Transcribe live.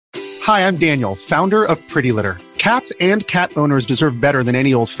Hi, I'm Daniel, founder of Pretty Litter. Cats and cat owners deserve better than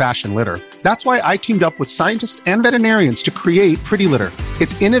any old-fashioned litter. That's why I teamed up with scientists and veterinarians to create Pretty Litter.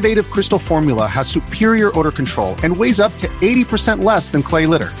 Its innovative crystal formula has superior odor control and weighs up to 80% less than clay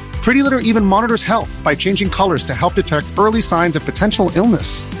litter. Pretty Litter even monitors health by changing colors to help detect early signs of potential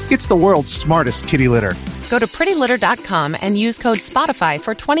illness. It's the world's smartest kitty litter. Go to prettylitter.com and use code SPOTIFY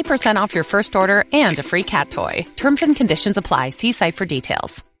for 20% off your first order and a free cat toy. Terms and conditions apply. See site for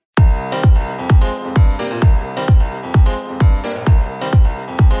details.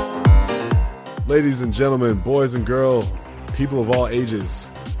 Ladies and gentlemen, boys and girls, people of all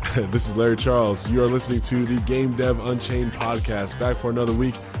ages, this is Larry Charles. You are listening to the Game Dev Unchained podcast, back for another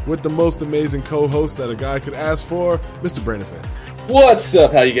week with the most amazing co-host that a guy could ask for, Mr. Brandon Fan. What's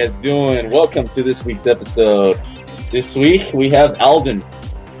up? How you guys doing? Welcome to this week's episode. This week we have Alden.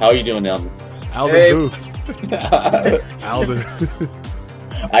 How are you doing, Alden? Alden hey. who? Alden.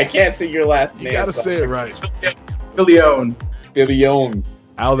 I can't say your last name. You gotta say it right. Filione.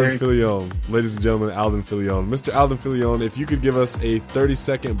 Alden Filione. Ladies and gentlemen, Alden Filione. Mr. Alden Filione, if you could give us a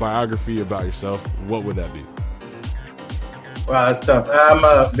 30-second biography about yourself, what would that be? Wow, that's tough. I'm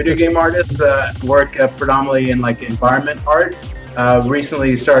a video game artist. Work predominantly in like environment art.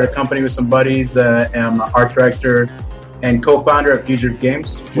 Recently started a company with some buddies. I'm an art director and co-founder of Fugitive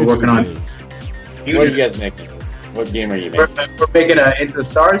Games. We're working on. What are you guys making? What game are you making? We're making Into the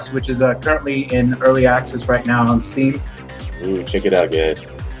Stars, which is currently in early access right now on Steam. Ooh, check it out,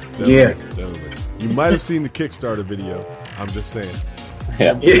 guys. Definitely. You might have seen the Kickstarter video. I'm just saying.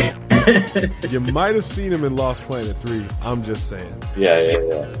 Yeah. You might have seen him in Lost Planet 3. I'm just saying. Yeah.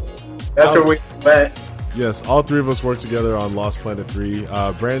 That's where we met. Yes, all three of us worked together on Lost Planet 3.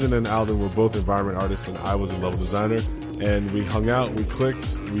 Brandon and Alden were both environment artists, and I was a level designer. And we hung out, we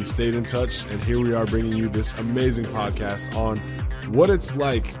clicked, we stayed in touch, and here we are bringing you this amazing podcast on what it's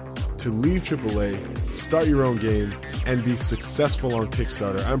like to leave AAA, start your own game, and be successful on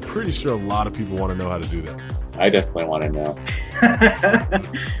Kickstarter. I'm pretty sure a lot of people want to know how to do that. I definitely want to know.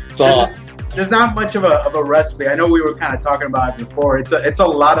 There's not much of a recipe. I know we were kind of talking about it before. It's a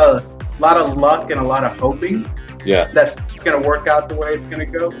lot of luck and a lot of hoping. Yeah, it's going to work out the way it's going to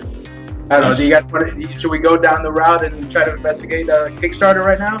go. I don't know. Do you guys should we go down the route and try to investigate Kickstarter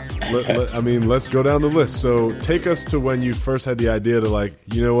right now? Let's go down the list. So take us to when you first had the idea to, like,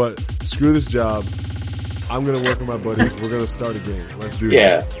 you know what, screw this job. I'm going to work with my buddies. We're going to start a game. Let's do this.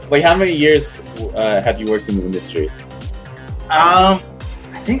 Yeah. Like, how many years have you worked in the industry? I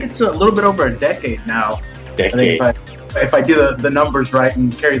think it's a little bit over a decade now. Decade. I think if I do the numbers right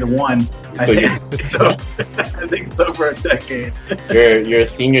and carry the one, I think it's over a decade. You're a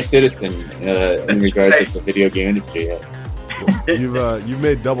senior citizen in regards to the video game industry. Yeah. You've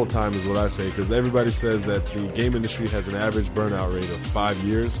made double time is what I say, because everybody says that the game industry has an average burnout rate of 5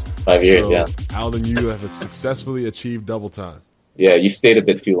 years. 5 years, so, yeah. Alden, you have successfully achieved double time. Yeah, you stayed a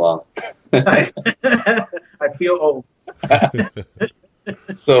bit too long. Nice. I feel old.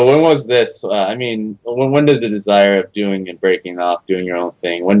 So when was this? When did the desire of doing and breaking off, doing your own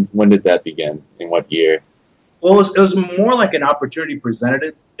thing, when did that begin? In what year? Well, it was more like an opportunity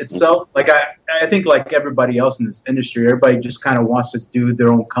presented itself. Like I think like everybody else in this industry, everybody just kind of wants to do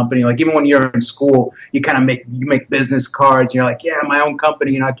their own company. Like even when you're in school, you kind of make business cards. And you're like, yeah, my own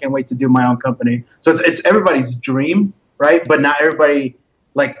company. I can't wait to do my own company. So it's everybody's dream, right? But not everybody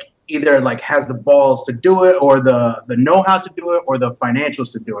either has the balls to do it, or the know-how to do it, or the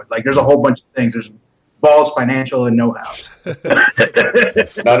financials to do it. Like there's a whole bunch of things. There's balls, financial, and know-how.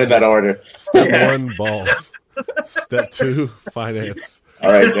 Not in that order. Step 1, balls. Step 2, finance.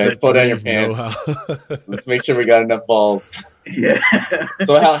 All right, guys, pull down your pants. Let's make sure we got enough balls. Yeah.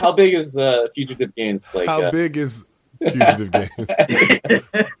 So how big is Fugitive Games? How big is Fugitive Games?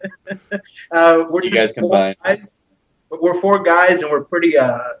 We're you guys combined. We're 4 guys, and we're pretty.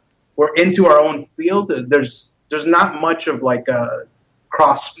 We're into our own field. There's not much of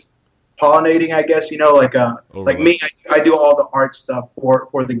cross pollinating, I guess. Like me, I do all the art stuff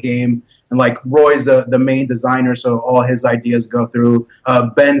for the game. And Roy's the main designer, so all his ideas go through.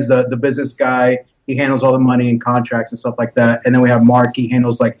 Ben's the business guy. He handles all the money and contracts and stuff like that. And then we have Mark. He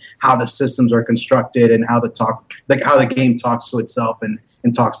handles how the systems are constructed and how the game talks to itself and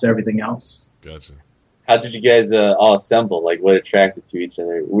talks to everything else. Gotcha. How did you guys all assemble? What attracted to each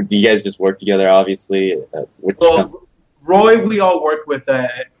other? Do you guys just work together? Obviously. Roy, we all worked with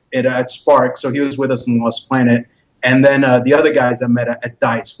at Spark, so he was with us in Lost Planet. And then the other guys I met at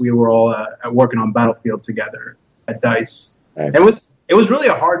DICE, we were all working on Battlefield together at DICE. Right. It was really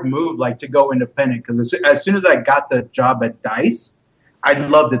a hard move, to go independent, because as soon as I got the job at DICE, I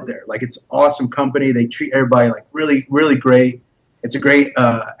loved it there. It's an awesome company. They treat everybody really, really great. It's a great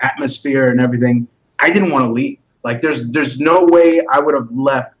atmosphere and everything. I didn't want to leave. Like, there's no way I would have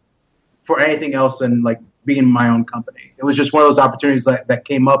left for anything else than like being my own company. It was just one of those opportunities that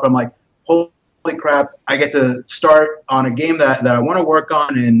came up. I'm like, holy crap, I get to start on a game that I want to work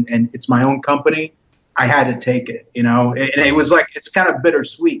on, and it's my own company. I had to take it, you know. And it was like, it's kind of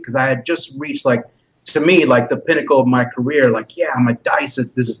bittersweet because I had just reached, like, to me, like the pinnacle of my career. Like, yeah, I'm at DICE.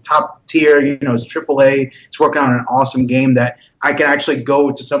 This is top tier, you know, it's AAA. It's working on an awesome game that I can actually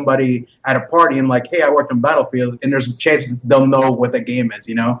go to somebody at a party and like, hey, I worked on Battlefield, and there's chances they'll know what the game is,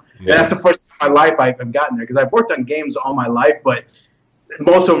 you know. Yeah. And that's the first time in my life I've gotten there, because I've worked on games all my life, but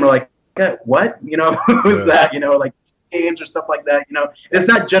most of them are like, what? You know, who's that? You know, like games or stuff like that. You know, it's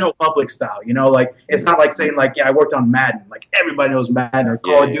not general public style. You know, like it's not like saying like, yeah, I worked on Madden. Like everybody knows Madden, or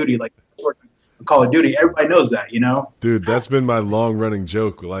Call of Duty. Like Call of Duty, everybody knows that, you know? Dude, that's been my long-running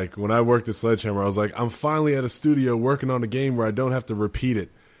joke. Like, when I worked at Sledgehammer, I was like, I'm finally at a studio working on a game where I don't have to repeat it.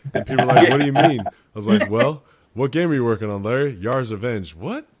 And people were like, what do you mean? I was like, well, what game are you working on, Larry? Yar's Revenge.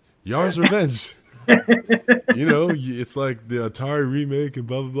 What? Yar's Revenge. You know, it's like the Atari remake and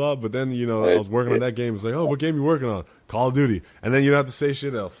blah, blah, blah. But then, you know, I was working on that game. It's like, oh, what game are you working on? Call of Duty. And then you don't have to say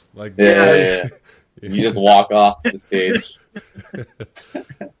shit else. Like, yeah. You just walk off the stage.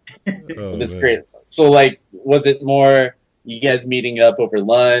 It's great. So, like, was it more you guys meeting up over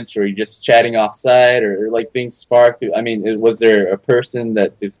lunch, or you just chatting off-site, or like things sparked? I mean, was there a person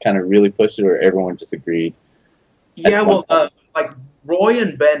that just kind of really pushed it, or everyone just agreed? Yeah, well, like Roy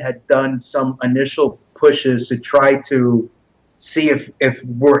and Ben had done some initial pushes to try to see if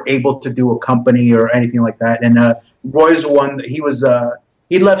we're able to do a company or anything like that. And Roy's one, he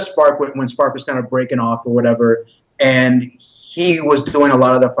left Spark when Spark was kind of breaking off or whatever, and he was doing a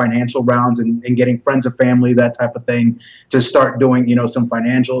lot of the financial rounds and getting friends and family, that type of thing, to start doing, you know, some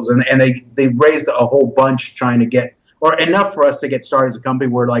financials. And they raised a whole bunch trying to get, or enough for us to get started as a company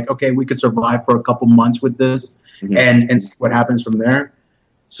where, like, okay, we could survive for a couple months with this and see what happens from there.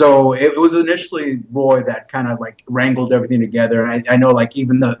 So it was initially Roy that kind of like wrangled everything together. I know, like,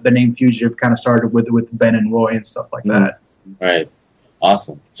 even the name Fugitive kind of started with Ben and Roy and stuff like that. Right.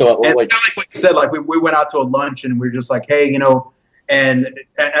 Awesome. So, like what you said, like we went out to a lunch and we were just like, hey, you know, and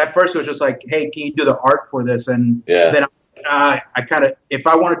at first it was just like, hey, can you do the art for this? And then I kind of, if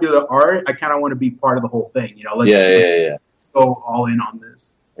I want to do the art, I kind of want to be part of the whole thing, you know. Let's go all in on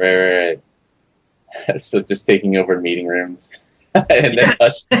this. Right. So just taking over meeting rooms and then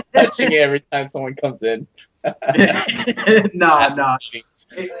touching it every time someone comes in. No.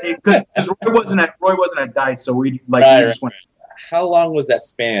 Because Roy wasn't at DICE, so we just went. How long was that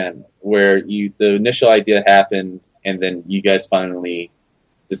span where the initial idea happened and then you guys finally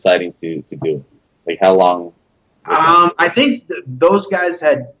deciding to do it? Like, how long? I think those guys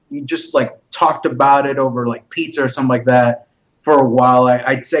had just like talked about it over like pizza or something like that for a while.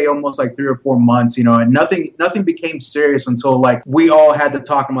 I'd say almost like 3 or 4 months, you know, and nothing became serious until like we all had to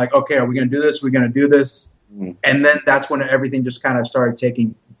talk. I'm like, okay, are we going to do this? We're going to do this. And then that's when everything just kind of started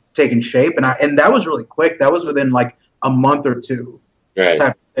taking shape. And that was really quick. That was within like a month or two, type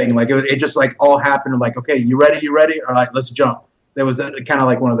of thing. Like it just like all happened. Like, okay, you ready? All right, let's jump. There was kind of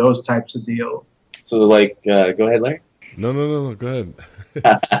like one of those types of deal. So like, go ahead, Larry. No, go ahead.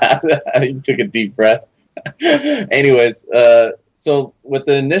 You took a deep breath. Anyways, so with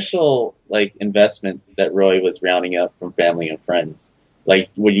the initial like investment that Roy was rounding up from family and friends, like,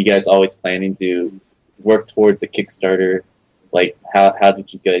 were you guys always planning to work towards a Kickstarter? Like, how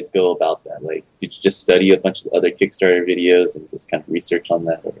did you guys go about that? Like, did you just study a bunch of other Kickstarter videos and just kind of research on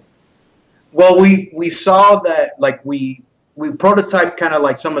that? Or? Well, we saw that, like, we prototyped kind of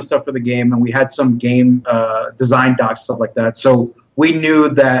like some of the stuff for the game, and we had some game design docs, stuff like that. So we knew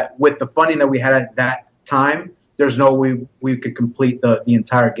that with the funding that we had at that time, there's no way we could complete the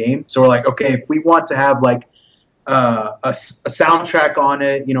entire game. So we're like, okay, if we want to have like a soundtrack on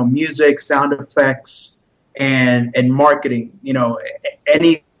it, you know, music, sound effects, and marketing, you know,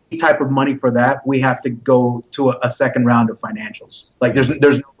 any type of money for that, we have to go to a second round of financials. Like there's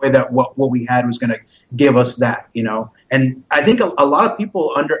no way that what we had was going to give us that, you know. And I think a lot of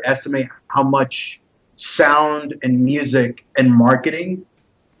people underestimate how much sound and music and marketing,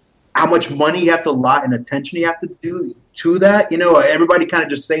 how much money you have to allot and attention you have to do to that. You know, everybody kind of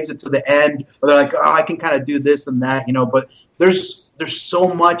just saves it to the end, or they're like, oh, I can kind of do this and that, you know, but there's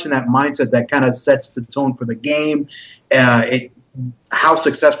so much in that mindset that kind of sets the tone for the game. How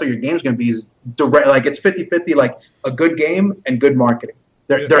successful your game is going to be is direct. Like, it's 50-50, like a good game and good marketing.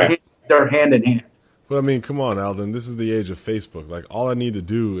 They're hand in hand. But I mean, come on, Alden. This is the age of Facebook. Like, all I need to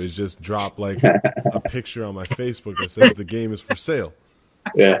do is just drop like a picture on my Facebook that says the game is for sale.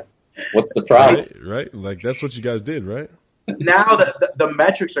 Yeah. What's the problem? Right? Like, that's what you guys did, right? now the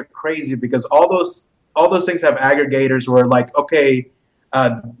metrics are crazy because all those things have aggregators where like, okay,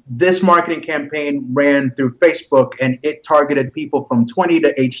 this marketing campaign ran through Facebook and it targeted people from 20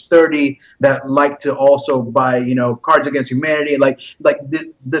 to age 30 that like to also buy, Cards Against Humanity, like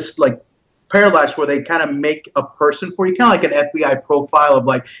this like parallax where they kind of make a person for you, kind of like an FBI profile of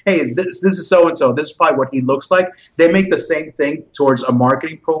like, hey, this is so and so. This is probably what he looks like. They make the same thing towards a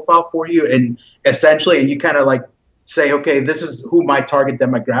marketing profile for you, and essentially, and you kind of like say, okay, this is who my target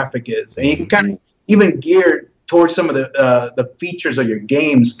demographic is, and you can kind of even gear towards some of the features of your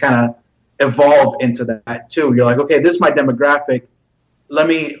games, kind of evolve into that too. You're like, okay, this is my demographic. Let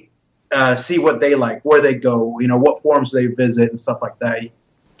me see what they like, where they go, what forums they visit, and stuff like that.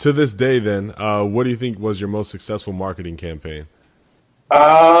 To this day, then, what do you think was your most successful marketing campaign?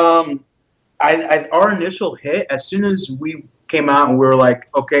 Our initial hit, as soon as we came out and we were like,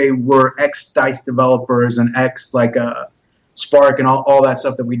 okay, we're ex-DICE developers and Spark and all that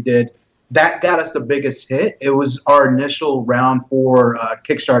stuff that we did, that got us the biggest hit. It was our initial round for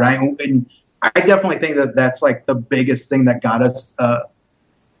Kickstarter. And I definitely think that's like the biggest thing that got us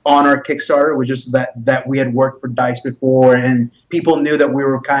on our Kickstarter, was just that we had worked for DICE before and people knew that we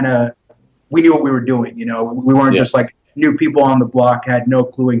knew what we were doing. We weren't just like new people on the block, had no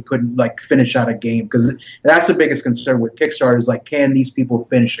clue and couldn't like finish out a game, because that's the biggest concern with Kickstarter is like, can these people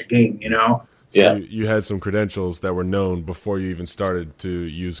finish a game? So you had some credentials that were known before you even started to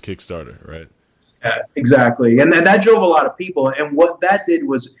use Kickstarter, right? Yeah, exactly. And that drove a lot of people. And what that did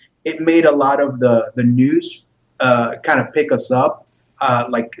was it made a lot of the news kind of pick us up.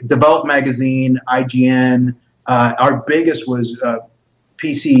 Like Develop Magazine, IGN. Our biggest was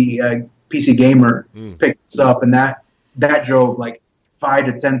PC Gamer picked us up, and that drove like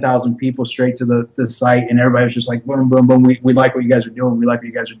 5,000 to 10,000 people straight to the site, and everybody was just like, boom, boom, boom. We like what you guys are doing. We like what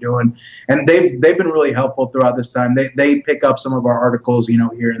you guys are doing, and they've been really helpful throughout this time. They pick up some of our articles,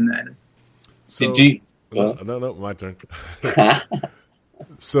 here and then. So, no, my turn.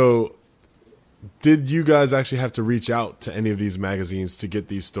 So, did you guys actually have to reach out to any of these magazines to get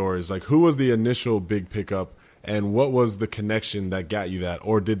these stories? Like, who was the initial big pickup, and what was the connection that got you that,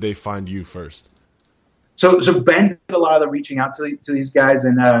 or did they find you first? So Ben did a lot of the reaching out to these guys,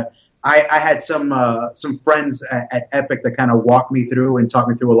 and I had some friends at Epic that kind of walked me through and talked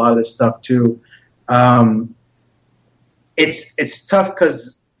me through a lot of this stuff too. It's tough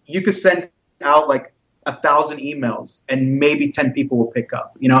because you could send out like 1,000 emails and maybe 10 people will pick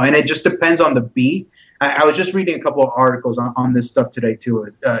up, and it just depends on the beat. I was just reading a couple of articles on this stuff today too,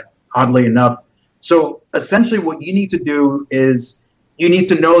 oddly enough. So essentially what you need to do is you need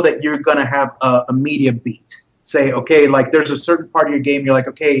to know that you're going to have a media beat. Say, okay, like there's a certain part of your game, you're like,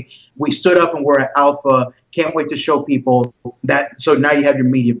 okay, we stood up and we're at alpha, can't wait to show people that. So now you have your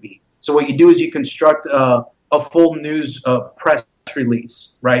media beat. So what you do is you construct a full news press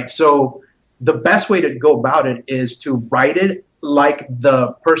release, right? So the best way to go about it is to write it like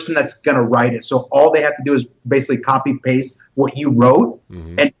the person that's going to write it. So all they have to do is basically copy paste what you wrote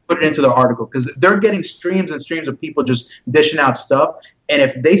and put it into the article, because they're getting streams and streams of people just dishing out stuff. And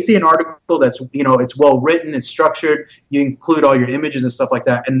if they see an article that's, it's well written, it's structured, you include all your images and stuff like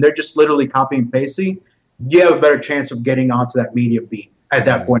that, and they're just literally copying and pasting, you have a better chance of getting onto that media beat at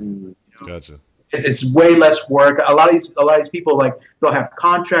that point. Gotcha. It's way less work. A lot of these people, like, they'll have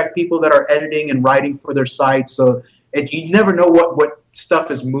contract people that are editing and writing for their sites, so you never know what stuff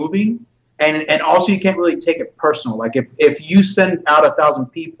is moving, and also you can't really take it personal. Like if you send out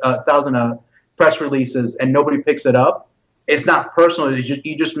 1,000 press releases and nobody picks it up, it's not personal.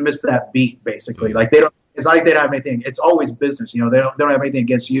 You just missed that beat, basically. Like it's like they don't have anything. It's always business. They don't have anything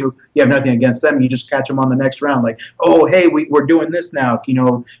against you. You have nothing against them. You just catch them on the next round. Like, oh, hey, we're doing this now. We'd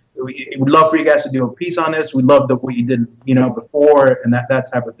love for you guys to do a piece on this. We love what you did, before, and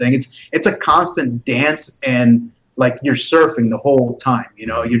that type of thing. It's a constant dance, and like you're surfing the whole time.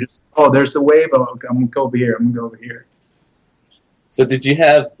 You're just, oh, there's the wave. Oh, okay, I'm gonna go over here. I'm gonna go over here. So did you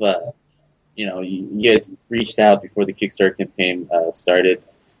have, you guys reached out before the Kickstarter campaign started.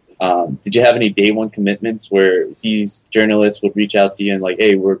 Did you have any day one commitments where these journalists would reach out to you and like,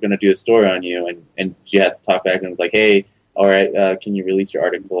 hey, we're going to do a story on you, and you have to talk back and like, hey, all right, can you release your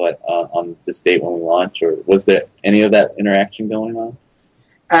article on this date when we launch? Or was there any of that interaction going on?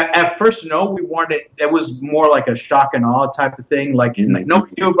 At first, no, we weren't. It was more like a shock and awe type of thing. Like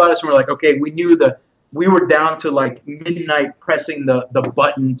nobody knew about us, and we're like, okay, we knew that we were down to like midnight pressing the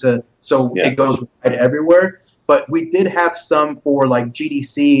button it goes right everywhere. But we did have some for like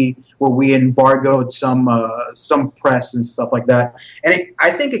GDC where we embargoed some press and stuff like that. And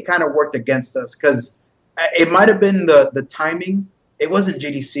I think it kind of worked against us because it might have been the timing. It wasn't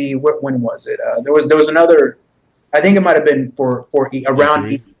GDC. When was it? There was another I think it might have been for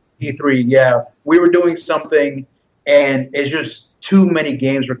around E3. Yeah, we were doing something, and it's just too many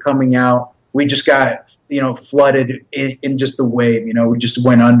games were coming out. We just got flooded in just the wave. We just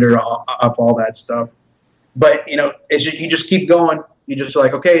went under of all that stuff. But it's just, you just keep going. You just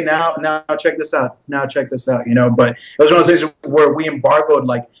like, okay, now check this out. Now check this out. But it was one of those things where we embargoed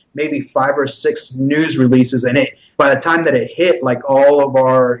like maybe 5 or 6 news releases, and by the time that it hit, like all of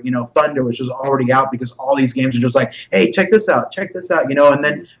our Thunder, which was already out, because all these games are just like, hey, check this out, and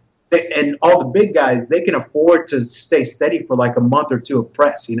then and all the big guys, they can afford to stay steady for like a month or two of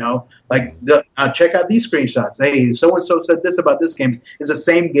press. Like check out these screenshots. Hey, so and so said this about this game. It's the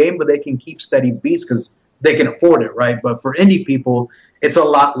same game, but they can keep steady beats because they can afford it, right? But for indie people, it's a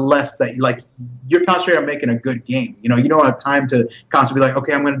lot less that you're concentrating on making a good game. You don't have time to constantly be like,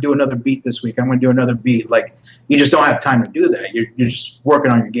 okay, I'm going to do another beat this week. I'm going to do another beat. Like, you just don't have time to do that. You're just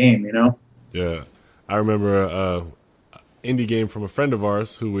working on your game. Yeah, I remember indie game from a friend of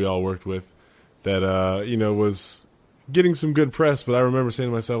ours who we all worked with that was getting some good press, but I remember saying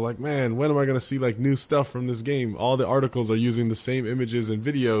to myself, like, man, when am I going to see like new stuff from this game? All the articles are using the same images and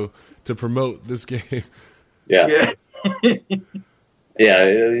video to promote this game. Yeah. Yeah,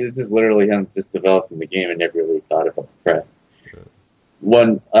 it's just literally him just developing the game and never really thought about the press. Yeah.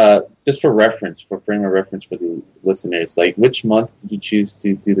 One, just for frame of reference for the listeners, like which month did you choose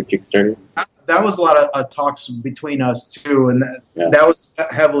to do the Kickstarter? That was a lot of talks between us too, and that was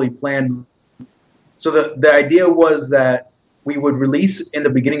heavily planned. So the idea was that we would release in the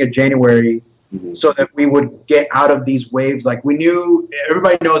beginning of January, so that we would get out of these waves. Like, we knew,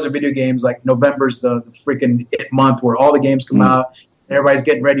 everybody knows in video games, like November's the freaking it month where all the games come out. Everybody's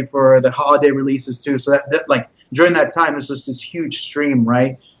getting ready for the holiday releases too. So that like during that time, it's just this huge stream,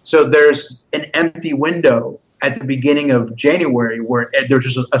 right? So there's an empty window at the beginning of January where there's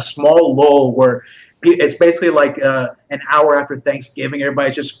just a small lull where it's basically like an hour after Thanksgiving.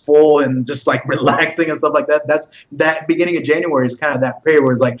 Everybody's just full and just like relaxing and stuff like that. That's that beginning of January is kind of that period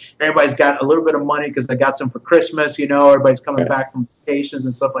where it's like everybody's got a little bit of money because they got some for Christmas. Everybody's coming back from vacations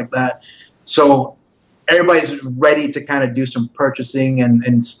and stuff like that. So everybody's ready to kind of do some purchasing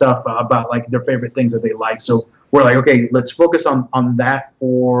and stuff about like their favorite things that they like. So we're like, okay, let's focus on that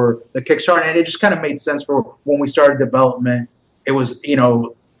for the Kickstarter. And it just kind of made sense for when we started development. It was,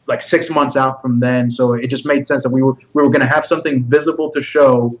 like 6 months out from then. So it just made sense that we were going to have something visible to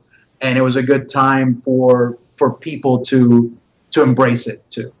show. And it was a good time for people to embrace it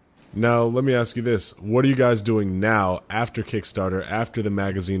too. Now, let me ask you this. What are you guys doing now after Kickstarter, after the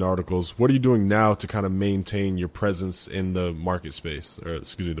magazine articles? What are you doing now to kind of maintain your presence in the market space, or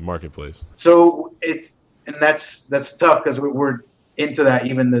the marketplace? So that's tough because we're into that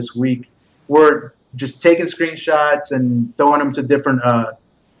even this week. We're just taking screenshots and throwing them to different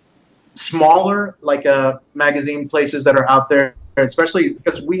smaller magazine places that are out there, especially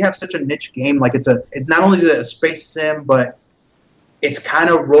because we have such a niche game. Like it's not only is it a space sim, but it's kind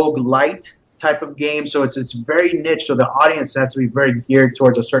of roguelite type of game, so it's very niche. So the audience has to be very geared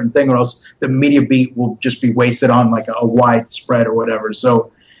towards a certain thing, or else the media beat will just be wasted on like a wide spread or whatever.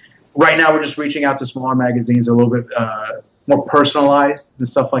 So right now we're just reaching out to smaller magazines, a little bit more personalized and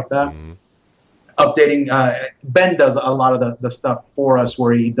stuff like that. Mm-hmm. Updating. Ben does a lot of the stuff for us,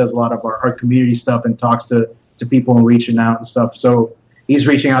 where he does a lot of our community stuff and talks to people and reaching out and stuff. So he's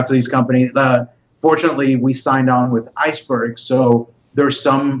reaching out to these companies. Fortunately, we signed on with Iceberg, so there's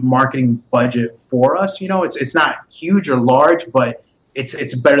some marketing budget for us. It's not huge or large, but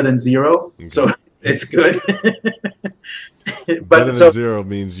it's better than zero, okay. So it's good. Better than zero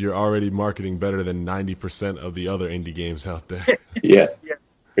means you're already marketing better than 90% of the other indie games out there. Yeah.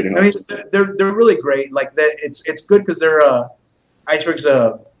 I mean, they're really great. Like that, it's good because they're Iceberg's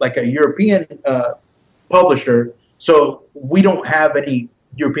like a European publisher, so we don't have any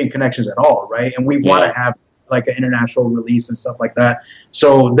European connections at all, right? And we want to have like an international release and stuff like that.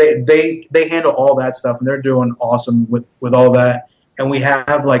 So they handle all that stuff, and they're doing awesome with all that. And we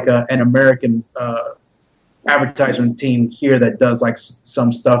have like an American advertisement team here that does like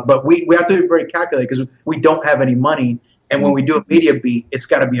some stuff, but we have to be very calculated because we don't have any money. And when we do a media beat, it's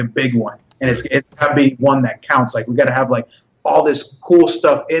got to be a big one, and it's got to be one that counts. Like we got to have like all this cool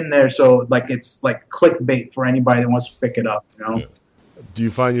stuff in there, so like it's like clickbait for anybody that wants to pick it up. Yeah. Do you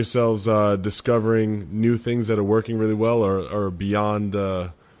find yourselves discovering new things that are working really well, or beyond,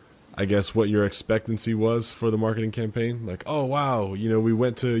 I guess, what your expectancy was for the marketing campaign? Like, oh wow, we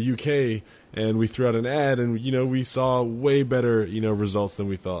went to UK and we threw out an ad, and we saw way better results than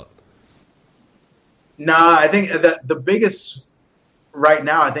we thought. Nah, I think the biggest right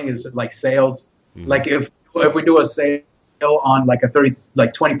now, I think, is like sales. Mm-hmm. Like if we do a sale on like a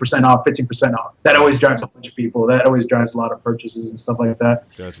 20% off, 15% off. That always drives a bunch of people. That always drives a lot of purchases and stuff like that.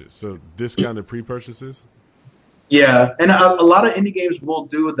 Gotcha. So discounted pre-purchases? Yeah, and a lot of indie games will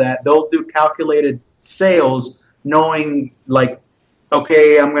do that. They'll do calculated sales, knowing like,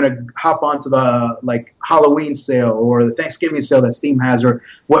 okay, I'm gonna hop onto the like Halloween sale or the Thanksgiving sale that Steam has, or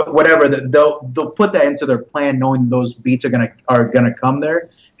whatever. They'll put that into their plan, knowing those beats are gonna come there,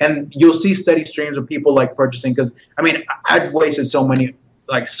 and you'll see steady streams of people like purchasing. Because I mean, I've wasted so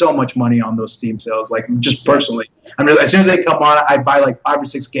much money on those Steam sales, like just personally. I mean, as soon as they come on, I buy like 5 or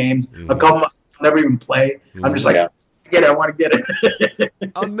 6 games. A couple I'll never even play. I'm just like, get it, I want to get it.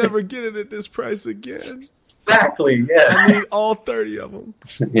 I'll never get it at this price again. Exactly, yeah. I need all 30 of them.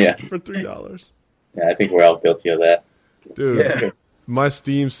 Yeah. For $3. Yeah, I think we're all guilty of that. Dude, my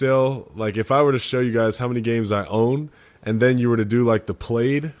Steam sale, like if I were to show you guys how many games I own and then you were to do like the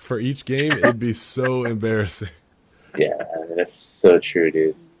played for each game, it'd be so embarrassing. Yeah, that's so true,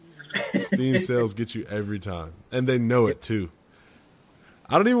 dude. Steam sales get you every time. And they know it too.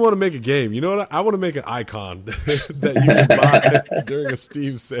 I don't even want to make a game. You know what? I want to make an icon that you can buy during a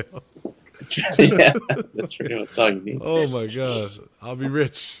Steam sale. Yeah, that's pretty much all you need. Oh my god, I'll be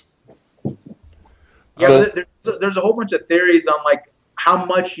rich. Yeah, there's a whole bunch of theories on like how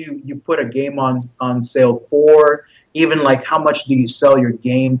much you put a game on sale for, even like how much do you sell your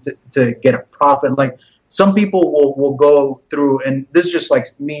game to get a profit. Like some people will go through, and this is just like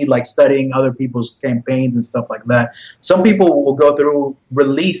me like studying other people's campaigns and stuff like that. Some people will go through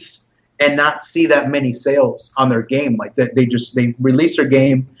release and not see that many sales on their game. Like they release their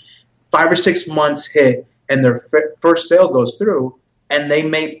game, 5 or 6 months hit, and their first sale goes through, and they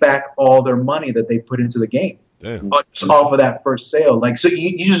make back all their money that they put into the game. Damn. Just off of that first sale. Like, so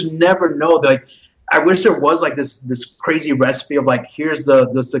you just never know. Like, I wish there was like this crazy recipe of like, here's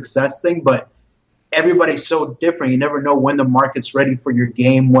the success thing, but everybody's so different. You never know when the market's ready for your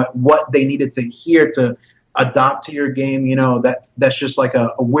game, what they needed to hear to adopt to your game. You know, that's just like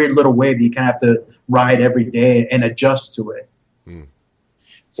a weird little wave that you kind of have to ride every day and adjust to it.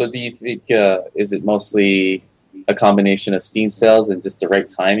 So do you think, is it mostly a combination of Steam sales and just the right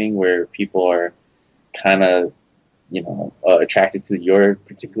timing where people are kind of, attracted to your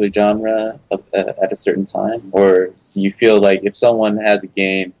particular genre at a certain time? Or do you feel like if someone has a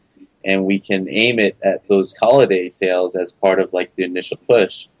game and we can aim it at those holiday sales as part of like the initial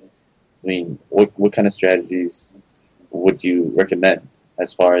push, I mean, what kind of strategies would you recommend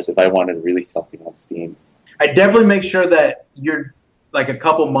as far as if I wanted to release something on Steam? I definitely make sure that you're like a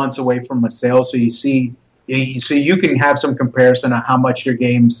couple months away from a sale, so you can have some comparison on how much your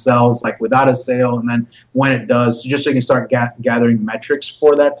game sells like without a sale, and then when it does, just so you can start gathering metrics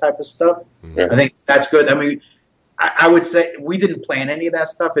for that type of stuff. I think that's good. I mean, I would say we didn't plan any of that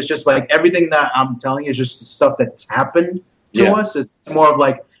stuff. It's just like everything that I'm telling you is just stuff that's happened to us. It's more of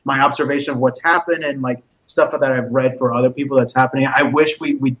like my observation of what's happened and like stuff that I've read for other people that's happening. I wish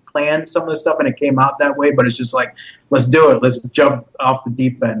we planned some of the stuff and it came out that way, but it's just like, let's do it. Let's jump off the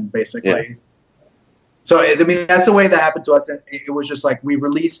deep end, basically. Yeah. So, I mean, that's the way that happened to us. It was just like we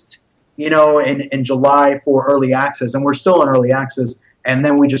released, in July for early access, and we're still in early access. And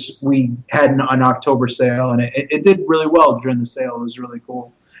then we had an October sale, and it did really well during the sale. It was really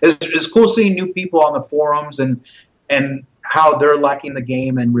cool. It's cool seeing new people on the forums and how they're liking the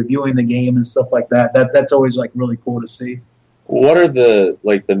game and reviewing the game and stuff like that. That's always like really cool to see. What are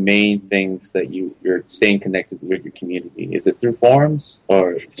the main things that you're staying connected with your community? Is it through forums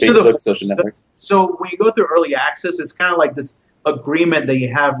or Facebook, social network? So when you go through early access, it's kind of like this agreement that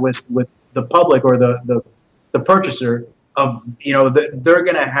you have with the public or the purchaser of, they're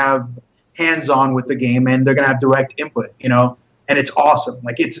going to have hands-on with the game and they're going to have direct input, and it's awesome.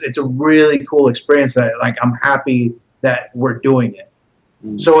 Like it's a really cool experience that like I'm happy that we're doing it.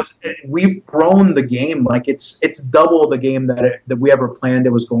 So we've grown the game. Like it's double the game that we ever planned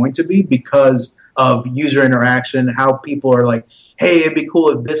it was going to be because of user interaction, how people are like, hey, it'd be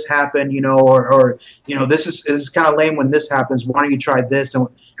cool if this happened, or this is kind of lame when this happens. Why don't you try this?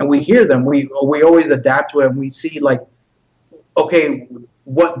 And we hear them. We always adapt to it, and we see like, okay,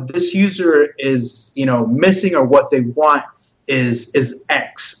 what this user is, missing or what they want is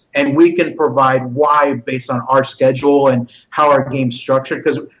X, and we can provide Y based on our schedule and how our game's structured.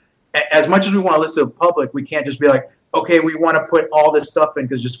 Because as much as we want to listen to the public, we can't just be like, okay, we want to put all this stuff in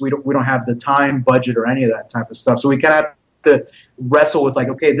because we don't have the time, budget, or any of that type of stuff. So we kind of have to wrestle with like,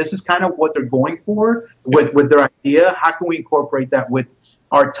 okay, this is kind of what they're going for with their idea. How can we incorporate that with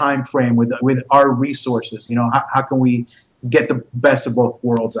our time frame, with our resources? How can we get the best of both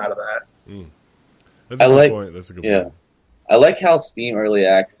worlds out of that? That's a good point. That's a good point. I like how Steam Early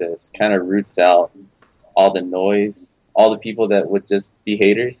Access kind of roots out all the noise all the people that would just be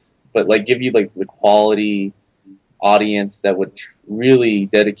haters, but like give you like the quality audience that would really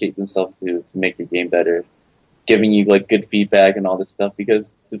dedicate themselves to make your game better, giving you like good feedback and all this stuff.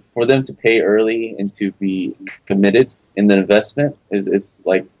 Because for them to pay early and to be committed in the investment is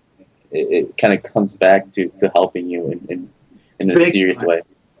like it kind of comes back to helping you in a serious way.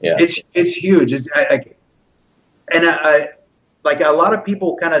 Yeah, it's huge. I like a lot of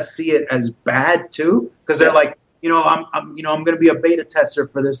people kind of see it as bad too, because they're like, I'm going to be a beta tester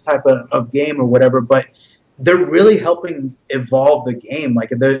for this type of game or whatever, but they're really helping evolve the game. Like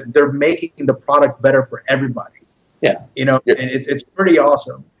they're making the product better for everybody. Yeah, and it's pretty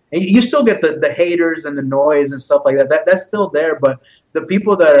awesome. And you still get the haters and the noise and stuff like that. That's still there, but the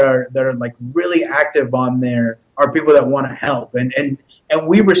people that are like really active on there are people that want to help, and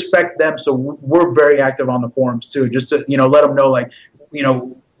we respect them. So we're very active on the forums too, just to let them know, like,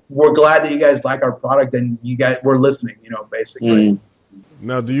 we're glad that you guys like our product and we're listening. Basically.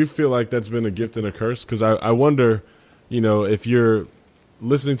 Now, do you feel like that's been a gift and a curse? Because I wonder, if you're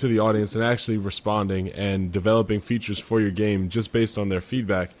listening to the audience and actually responding and developing features for your game just based on their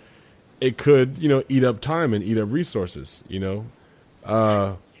feedback, it could, eat up time and eat up resources,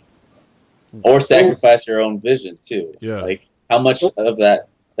 or sacrifice your own vision too. Yeah. Like, how much of that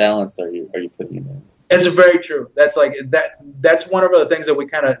balance are you putting in there? It's very true. That's like that's one of the things that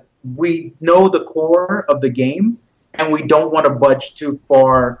we know the core of the game, and we don't want to budge too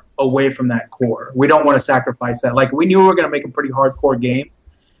far away from that core. We don't want to sacrifice that. Like, we knew we were going to make a pretty hardcore game,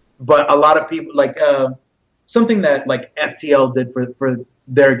 but a lot of people, like, something that like FTL did for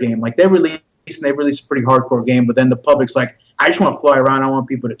their game, like they released a pretty hardcore game, but then the public's like, I just want to fly around. I want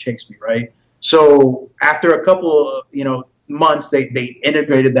people to chase me, right? So after a couple, months, they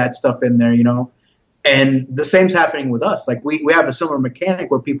integrated that stuff in there, and the same's happening with us. Like, we have a similar mechanic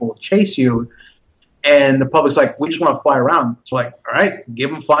where people will chase you, and the public's like, we just want to fly around. It's like, all right,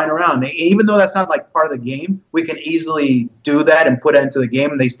 give them flying around. And even though that's not like part of the game, we can easily do that and put it into the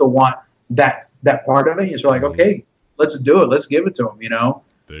game, and they still want that part of it. And so like, okay, let's do it. Let's give it to them.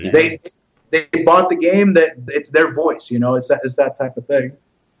 They bought the game, that it's their voice. It's that type of thing.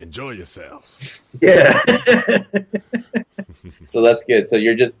 Enjoy yourselves. Yeah. So that's good. So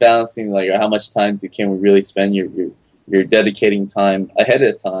you're just balancing, like, how much time can we really spend? You're dedicating time ahead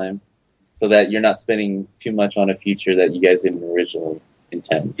of time, so that you're not spending too much on a feature that you guys didn't originally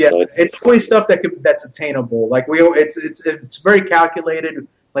intend. Yeah, so it's always stuff that's attainable. Like, it's very calculated.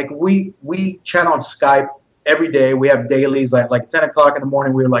 Like, we chat on Skype every day. We have dailies, like 10 o'clock in the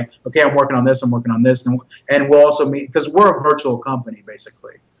morning. We're like, okay, I'm working on this, and we'll also meet, because we're a virtual company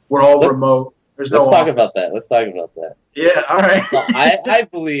basically. We're all remote. Let's talk about that. Yeah, all right. Well, I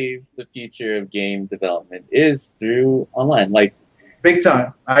believe the future of game development is through online. Like, big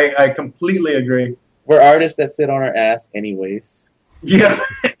time. I completely agree. We're artists that sit on our ass anyways. Yeah,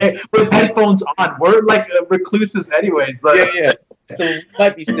 with headphones on. We're like recluses anyways. So. Yeah. So we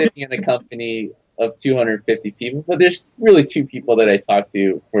might be sitting in a company of 250 people, but there's really 2 people that I talked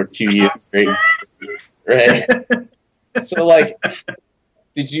to for 2 years straight. Right? So, like,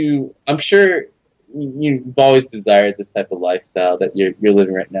 I'm sure you've always desired this type of lifestyle that you're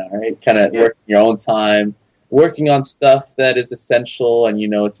living right now, right? Kind of working your own time, working on stuff that is essential, and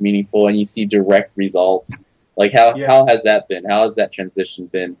it's meaningful, and you see direct results. Like, how has that been? How has that transition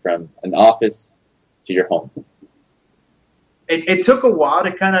been from an office to your home? It took a while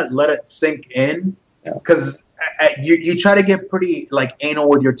to kind of let it sink in, because you try to get pretty like anal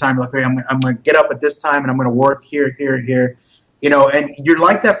with your time. Like, okay, I'm going to get up at this time, and I'm going to work here, and you're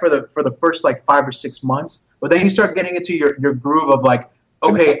like that for the first like 5 or 6 months, but then you start getting into your groove of like,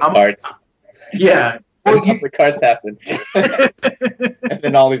 okay, yeah. Well, the cards happen, and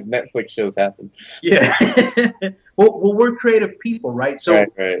then all these Netflix shows happen. Yeah. well, we're creative people, right? So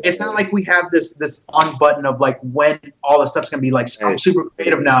right. It's not like we have this on button of like when all the stuff's gonna be like, I'm super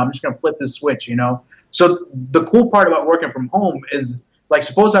creative now, I'm just gonna flip this switch, So the cool part about working from home is, like,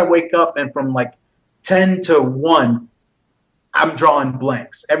 suppose I wake up and from like 10 to 1, I'm drawing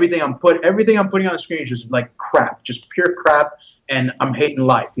blanks. Everything I'm putting on the screen is just like crap, just pure crap, and I'm hating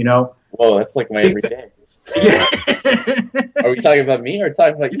life, Whoa, that's like my everyday. Yeah. Are we talking about me or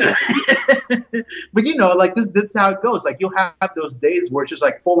talking about you? But like this is how it goes. Like, you'll have those days where it's just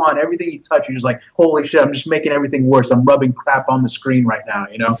like full on, everything you touch, you're just like, holy shit, I'm just making everything worse. I'm rubbing crap on the screen right now,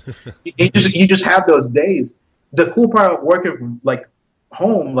 you just have those days. The cool part of working from like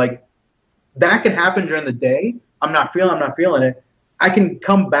home, like, that can happen during the day. I'm not feeling it. I can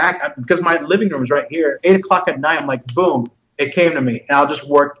come back because my living room is right here. 8 o'clock at night, I'm like, boom. It came to me, and I'll just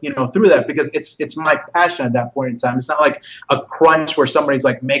work, through that, because it's my passion at that point in time. It's not like a crunch where somebody's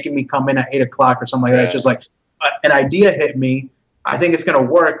like making me come in at 8 o'clock or something like that. It's just like, an idea hit me, I think it's going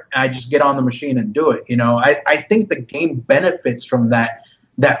to work, and I just get on the machine and do it. I think the game benefits from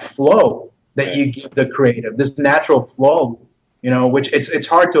that flow that you give the creative, this natural flow, which it's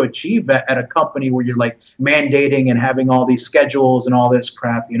hard to achieve at a company where you're like mandating and having all these schedules and all this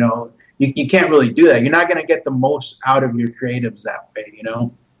crap. You can't really do that. You're not going to get the most out of your creatives that way.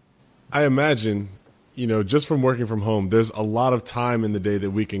 I imagine, just from working from home, there's a lot of time in the day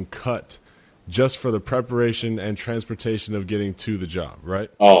that we can cut just for the preparation and transportation of getting to the job, right?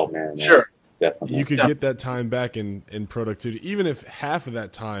 Oh, man. Sure. Definitely. You could get that time back in productivity, even if half of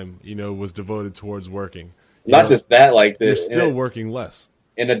that time, was devoted towards working. Not just that, like you're still working less.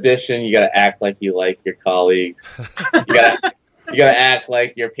 In addition, you got to act like you like your colleagues. You got to act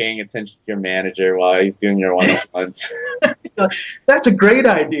like you're paying attention to your manager while he's doing your one-on-ones. That's a great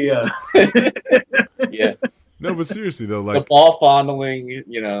idea. Yeah. No, but seriously though, like the ball fondling,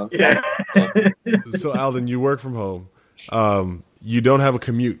 Yeah. So Alden, you work from home. You don't have a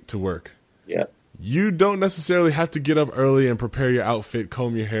commute to work. Yeah. You don't necessarily have to get up early and prepare your outfit,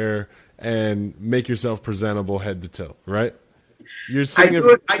 comb your hair, and make yourself presentable head to toe, right? I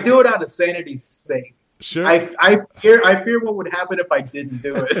do it out of sanity's sake. Sure. I fear what would happen if I didn't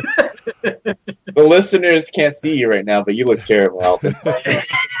do it. The listeners can't see you right now, but you look terrible, Alden.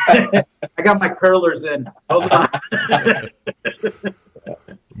 I got my curlers in. Hold on.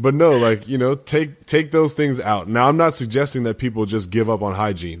 But no, like, take those things out. Now, I'm not suggesting that people just give up on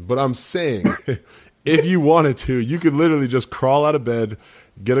hygiene, but I'm saying if you wanted to, you could literally just crawl out of bed,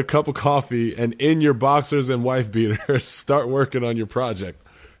 get a cup of coffee, and in your boxers and wife beaters, start working on your project.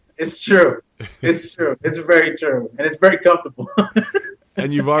 It's true. It's true. It's very true. And it's very comfortable.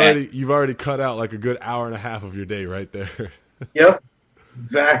 And you've already cut out like a good hour and a half of your day right there. Yep.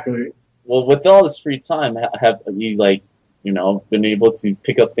 Exactly. Well, with all this free time, have you been able to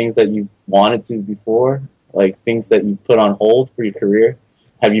pick up things that you wanted to before, like things that you put on hold for your career?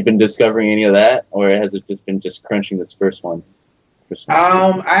 Have you been discovering any of that, or has it just been crunching this first one?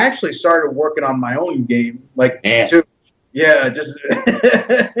 I actually started working on my own game, too. Yeah, just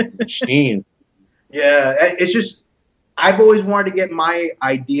machine. Yeah, it's just I've always wanted to get my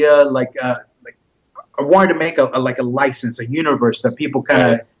idea I wanted to make a license, a universe that people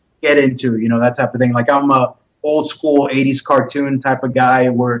kind of get into, that type of thing. Like I'm a old school 80s cartoon type of guy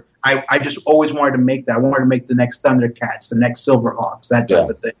where I just always wanted to make that. I wanted to make the next Thundercats, the next Silverhawks, that type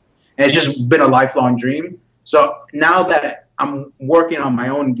of thing. And it's just been a lifelong dream. So now that I'm working on my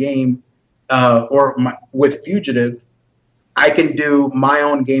own game with Fugitive, I can do my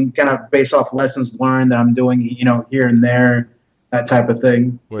own game kind of based off lessons learned that I'm doing, here and there, that type of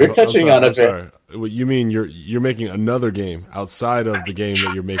thing. Wait, you're touching on it. Sorry. What you mean you're making another game outside of the game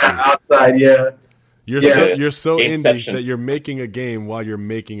that you're making? Outside, yeah. You're so Gameception. indie that you're making a game while you're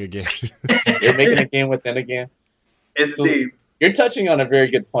making a game. You're making a game within a game. It's deep. You're touching on a very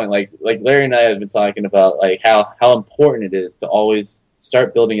good point. Like Larry and I have been talking about how important it is to always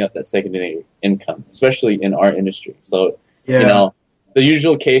start building up that secondary income, especially in our industry. So the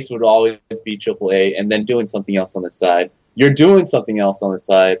usual case would always be AAA and then doing something else on the side. You're doing something else on the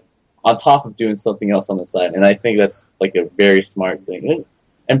side on top of doing something else on the side. And I think that's like a very smart thing.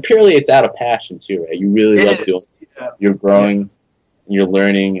 And purely it's out of passion too, right? You really love doing it. Yeah. You're growing, you're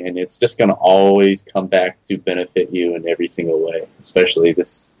learning, and it's just going to always come back to benefit you in every single way. Especially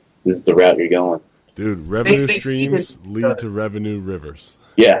this is the route you're going. Dude, revenue streams lead to revenue rivers.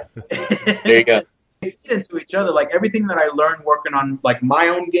 Yeah. There you go. They fit into each other. Like everything that I learned working on like my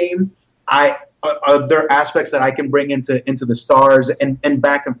own game, there are aspects that I can bring into the stars and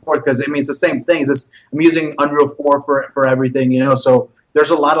back and forth, because it means the same things. I'm using Unreal 4 for everything, so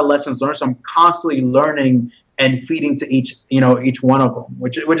there's a lot of lessons learned. So I'm constantly learning and feeding to each one of them,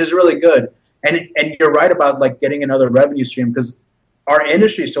 which is really good. And you're right about like getting another revenue stream, because our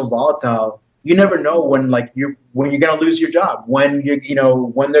industry is so volatile. You never know when you're going to lose your job, when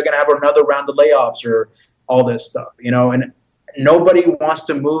when they're going to have another round of layoffs or all this stuff, and nobody wants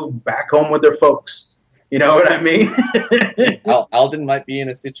to move back home with their folks. You know what I mean? Alden might be in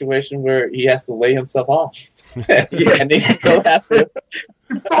a situation where he has to lay himself off. And they still have to.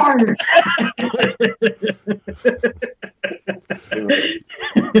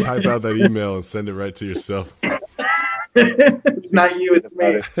 Type out that email and send it right to yourself. It's not you, it's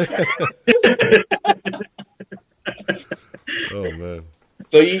me. Oh man.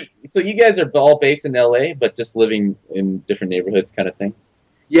 So you guys are all based in LA, but just living in different neighborhoods, kind of thing.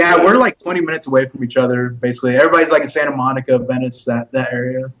 Yeah, we're like 20 minutes away from each other. Basically, everybody's like in Santa Monica, Venice, that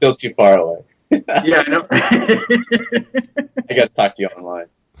area. Still too far away. Yeah, I know. I got to talk to you online.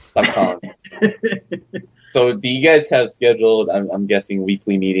 Stop calling. So do you guys have scheduled, I'm guessing,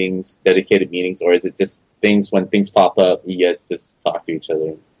 weekly meetings, dedicated meetings, or is it just things when things pop up, you guys just talk to each other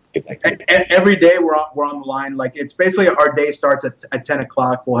and get that cleared. Every day we're on the line. Like, it's basically our day starts at 10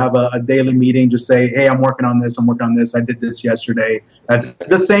 o'clock. We'll have a daily meeting. Just say, hey, I'm working on this. I did this yesterday. That's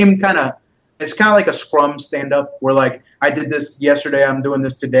the same kind of. It's kind of like a Scrum stand-up where, like, I did this yesterday, I'm doing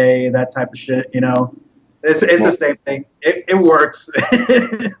this today, that type of shit, you know? It's the same thing. It works.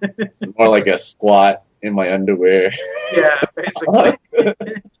 It's more like a squat in my underwear. Yeah, basically.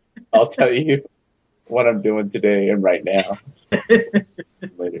 I'll tell you what I'm doing today and right now.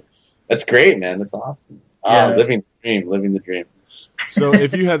 Later. That's great, man. That's awesome. Yeah. Living the dream. So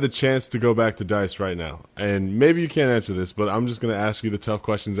if you had the chance to go back to Dice right now, and maybe you can't answer this, but I'm just going to ask you the tough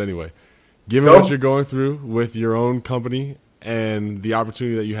questions anyway. Given what you're going through with your own company and the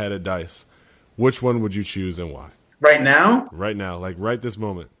opportunity that you had at Dice, which one would you choose and why? Right now? Right now, like right this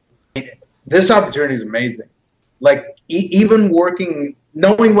moment. This opportunity is amazing. Like, even working,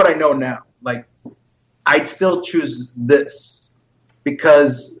 knowing what I know now, like, I'd still choose this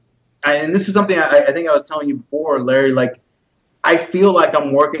because, and this is something I think I was telling you before, Larry, like, I feel like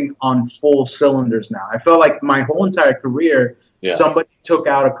I'm working on full cylinders now. I felt like my whole entire career, somebody took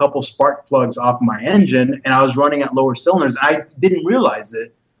out a couple spark plugs off my engine and I was running at lower cylinders. I didn't realize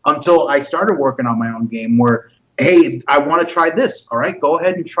it until I started working on my own game where, hey, I want to try this. All right, go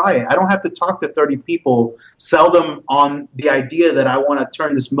ahead and try it. I don't have to talk to 30 people, sell them on the idea that I want to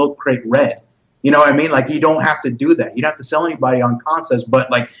turn this milk crate red. You know what I mean? Like, you don't have to do that. You don't have to sell anybody on concepts,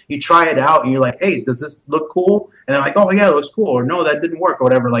 but, like, you try it out and you're like, hey, does this look cool? And they're like, oh, yeah, it looks cool. Or no, that didn't work or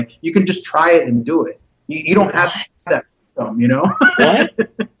whatever. Like, you can just try it and do it. You don't have that system, you know? What?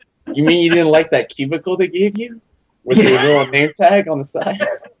 You mean you didn't like that cubicle they gave you? With the little name tag on the side?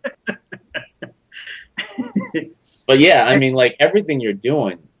 But yeah, I mean, like, everything you're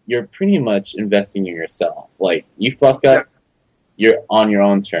doing, you're pretty much investing in yourself. Like, you fuck up, you're on your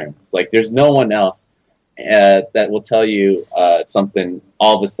own terms. Like, there's no one else that will tell you something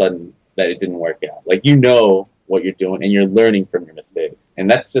all of a sudden that it didn't work out. Like, you know what you're doing, and you're learning from your mistakes. And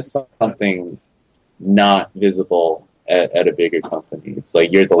that's just something not visible at a bigger company. It's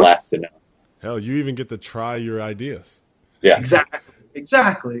like you're the last to know. Hell, you even get to try your ideas. Yeah.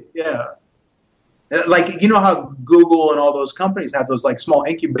 Exactly. Yeah. Like, you know how Google and all those companies have those, like, small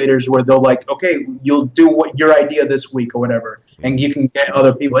incubators where they'll, like, okay, you'll do what your idea this week or whatever, and you can get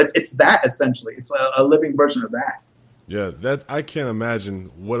other people. It's that, essentially. It's a living version of that. Yeah, I can't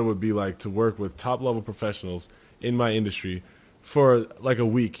imagine what it would be like to work with top-level professionals in my industry for, like, a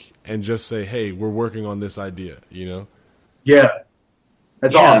week and just say, hey, we're working on this idea, you know? Yeah.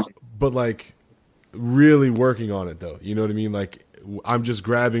 That's awesome. But, like, really working on it, though. You know what I mean? Like, I'm just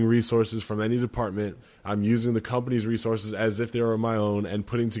grabbing resources from any department. I'm using the company's resources as if they were my own and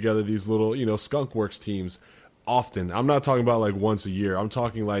putting together these little, you know, skunkworks teams often. I'm not talking about like once a year. I'm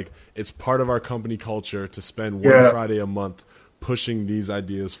talking like it's part of our company culture to spend one Friday a month pushing these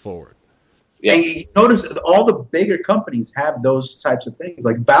ideas forward. Yeah. And you notice all the bigger companies have those types of things.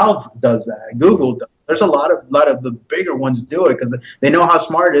 Like Valve does that. Google does. There's a lot of the bigger ones do it because they know how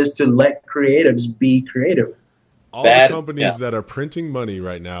smart it is to let creatives be creative. All the companies that are printing money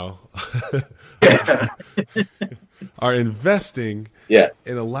right now are investing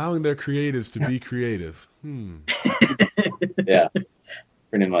in allowing their creatives to be creative. Yeah,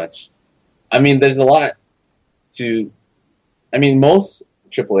 pretty much. I mean, there's a lot most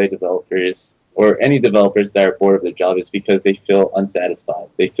AAA developers or any developers that are bored of their job is because they feel unsatisfied.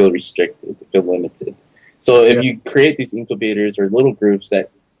 They feel restricted. They feel limited. So if you create these incubators or little groups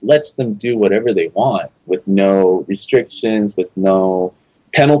that lets them do whatever they want with no restrictions, with no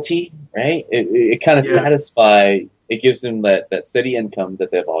penalty, right? It kind of satisfies, it gives them that steady income that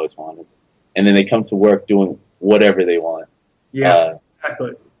they've always wanted. And then they come to work doing whatever they want. Yeah,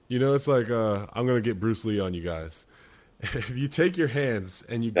 exactly. You know, it's like, I'm going to get Bruce Lee on you guys. If you take your hands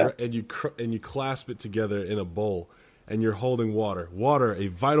and you clasp it together in a bowl and you're holding water, a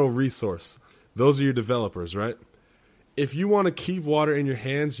vital resource, those are your developers, right? If you want to keep water in your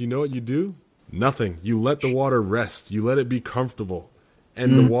hands, you know what you do? Nothing. You let the water rest. You let it be comfortable,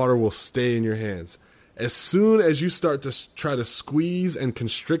 and the water will stay in your hands. As soon as you start to try to squeeze and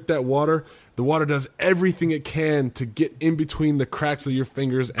constrict that water, the water does everything it can to get in between the cracks of your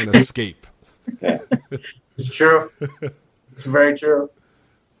fingers and escape. Yeah. It's true. It's very true.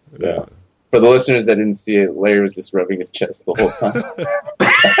 Yeah. For the listeners that didn't see it, Larry was just rubbing his chest the whole time.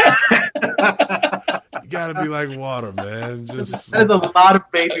 You gotta be like water, man. Just there's a lot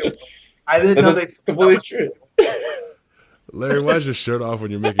of baby. I didn't know they completely true. Larry, why's your shirt off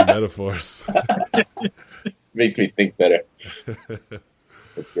when you're making metaphors? Makes me think better.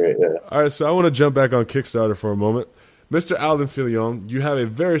 That's great. Yeah. All right, so I want to jump back on Kickstarter for a moment. Mr. Alden Filion, you have a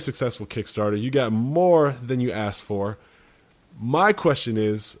very successful Kickstarter. You got more than you asked for. My question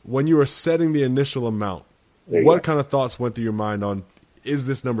is, when you were setting the initial amount, what kind of thoughts went through your mind on, is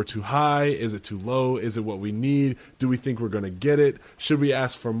this number too high? Is it too low? Is it what we need? Do we think we're going to get it? Should we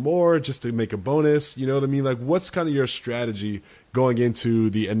ask for more just to make a bonus? You know what I mean? Like, what's kind of your strategy going into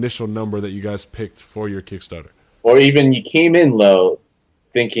the initial number that you guys picked for your Kickstarter? Or even you came in low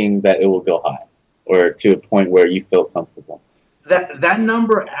thinking that it will go high, or to a point where you feel comfortable? That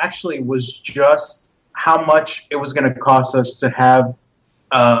number actually was just how much it was going to cost us to have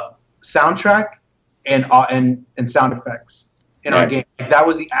soundtrack and sound effects in our game. Like, that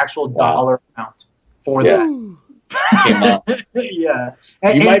was the actual dollar amount for that. Came out. Yeah.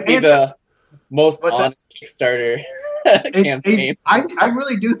 You might be the most honest Kickstarter campaign. I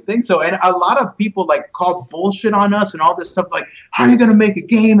really do think so. And a lot of people like call bullshit on us and all this stuff. Like, how are you going to make a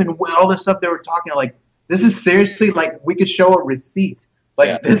game? And all this stuff they were talking like, this is seriously like, we could show a receipt.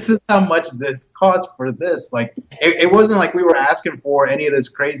 Like, this is how much this cost for this. Like, it wasn't like we were asking for any of this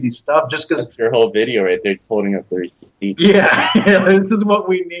crazy stuff just because. That's your whole video right there, just holding up the receipt. Yeah, this is what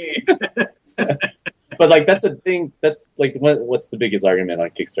we need. But, like, that's a thing. That's, like, what's the biggest argument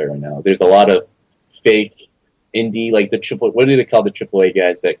on Kickstarter right now? There's a lot of fake indie, like the what do they call the AAA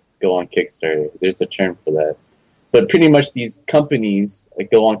guys that go on Kickstarter? There's a term for that. But pretty much these companies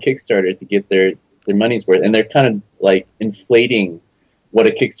like go on Kickstarter to get their money's worth, and they're kind of, like, inflating what a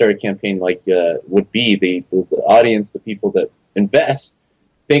Kickstarter campaign like would be. The audience, the people that invest,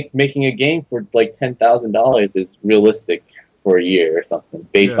 think making a game for like $10,000 is realistic for a year or something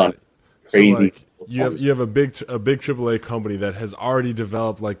based on crazy. So, like, you have a big AAA company that has already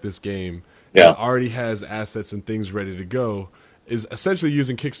developed like this game, and already has assets and things ready to go, is essentially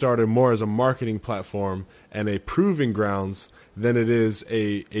using Kickstarter more as a marketing platform and a proving grounds than it is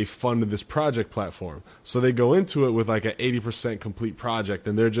a fund this project platform. So they go into it with like an 80% complete project,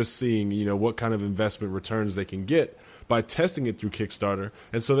 and they're just seeing, you know, what kind of investment returns they can get by testing it through Kickstarter.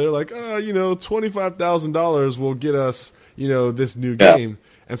 And so they're like, you know, $25,000 will get us, you know, this new game.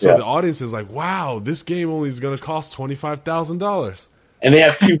 And so the audience is like, wow, this game only is going to cost $25,000. And they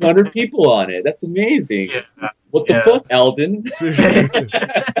have 200 people on it. That's amazing. Yeah. What the fuck, Alden?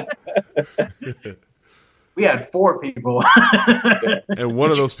 We had 4 people. And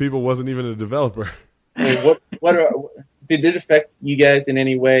one of those people wasn't even a developer. I mean, did it affect you guys in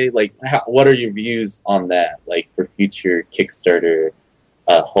any way? Like, what are your views on that? Like, for future Kickstarter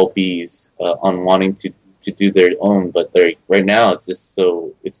hopies on wanting to do their own, but right now it's just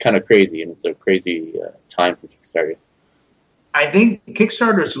it's kind of crazy, and it's a crazy time for Kickstarter. I think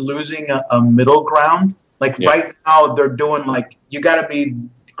Kickstarter is losing a middle ground. Like, right now they're doing like, you got to be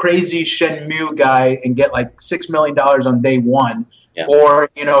crazy Shenmue guy and get like $6 million on day one, or,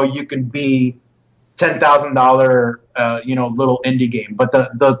 you know, you can be $10,000 you know, little indie game. But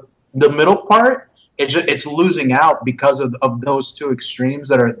the middle part, it's losing out because of those two extremes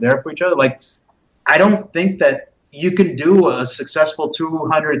that are there for each other. Like, I don't think that you can do a successful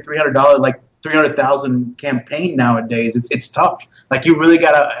 $200, $300, like 300,000 campaign nowadays. It's tough. Like, you really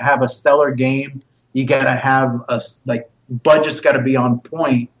got to have a stellar game. You got to have budget's got to be on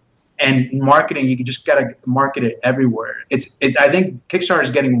point, and marketing, you just got to market it everywhere. I think Kickstarter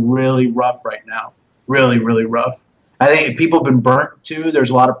is getting really rough right now. Really, really rough. I think people have been burnt too. There's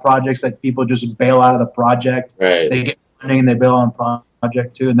a lot of projects that people just bail out of the project. Right. They get funding and they bail on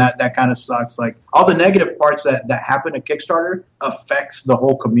project too, and that kind of sucks. Like, all the negative parts that happen to Kickstarter affects the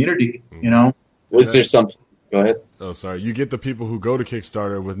whole community, you know? Was there something? Go ahead. Oh, sorry. You get the people who go to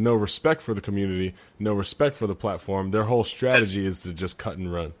Kickstarter with no respect for the community, no respect for the platform. Their whole strategy is to just cut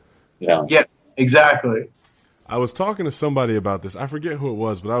and run. Yeah, exactly. I was talking to somebody about this. I forget who it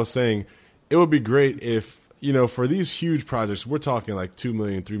was, but I was saying it would be great if, you know, for these huge projects, we're talking like $2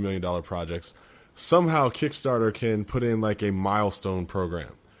 million, $3 million projects, somehow Kickstarter can put in like a milestone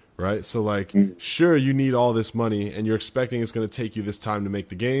program, right? So, like, sure, you need all this money and you're expecting it's going to take you this time to make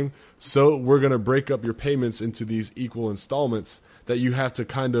the game. So we're going to break up your payments into these equal installments that you have to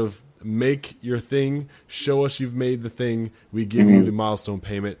kind of make your thing, show us you've made the thing, we give you the milestone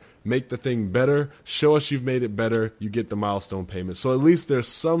payment, make the thing better, show us you've made it better, you get the milestone payment. So at least there's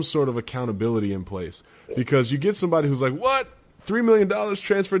some sort of accountability in place, because you get somebody who's like, what? $3 million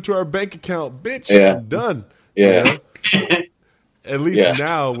transferred to our bank account, bitch, I'm done. Yeah. You know? At least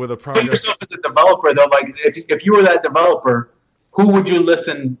now with a project. Put yourself as a developer, though. Like, if you were that developer, who would you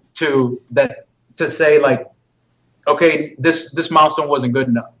listen to to say, like, okay, this milestone wasn't good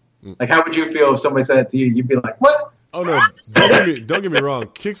enough? Like, how would you feel if somebody said that to you? You'd be like, what? Oh no! Don't get me wrong.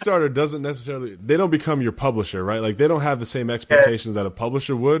 Kickstarter doesn't necessarily. They don't become your publisher, right? Like they don't have the same expectations that a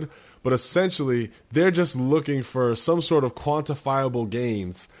publisher would. But essentially, they're just looking for some sort of quantifiable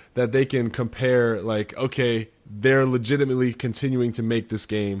gains that they can compare. Like, okay, they're legitimately continuing to make this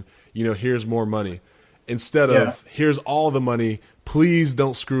game. You know, here's more money. Instead of here's all the money. Please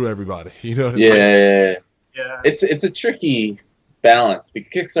don't screw everybody. You know what I mean? Yeah. It's a tricky balance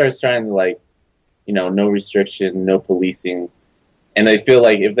because Kickstarter is trying to like, you know, no restriction, no policing, and I feel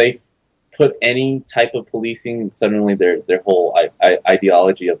like if they put any type of policing, suddenly their whole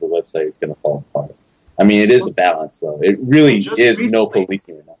ideology of the website is going to fall apart. I mean, it is a balance, though. It really is recently, no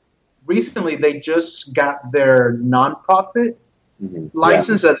policing right now. Recently, they just got their nonprofit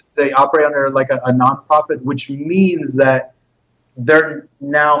license that they operate under like a nonprofit, which means that they're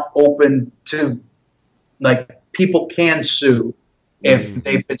now open to, like, people can sue if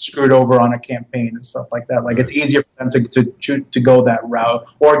they've been screwed over on a campaign and stuff like that. Like, it's easier for them to go that route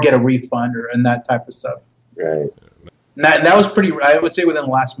or get a refund and that type of stuff. Right. And that was pretty, I would say within the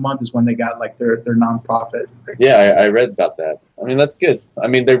last month is when they got like their nonprofit. Yeah, I read about that. I mean, that's good. I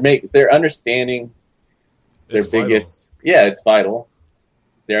mean, they're understanding their biggest. Yeah, it's vital.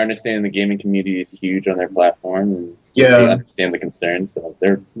 They're understanding the gaming community is huge on their platform, and they understand the concerns, so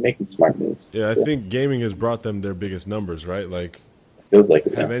they're making smart moves. Yeah, I think gaming has brought them their biggest numbers, right? Like, feels like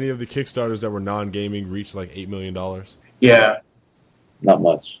it. Have any of the Kickstarters that were non-gaming reached like $8 million? Yeah, not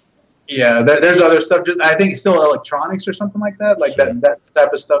much. Yeah, there's other stuff. Just I think it's still electronics or something like that. Like that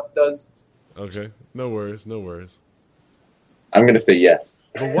type of stuff does. Okay, no worries. I'm gonna say yes.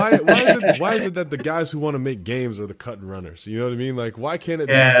 But why is it that the guys who want to make games are the cut and runners? You know what I mean? Like, why can't it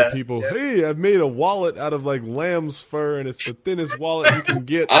be the people? Hey, I've made a wallet out of like lamb's fur, and it's the thinnest wallet you can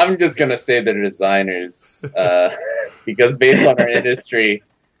get. I'm just gonna say the designers, because based on our industry,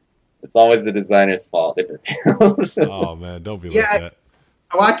 it's always the designer's fault. Oh man, don't be like that.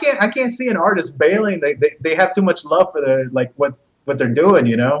 Well, I can't see an artist bailing. They have too much love for their like what they're doing.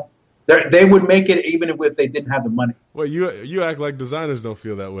 You know. They would make it even if they didn't have the money. Well, you act like designers don't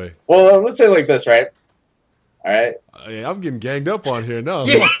feel that way. Well, let's say it like this, right? All right. Yeah, I'm getting ganged up on here. No,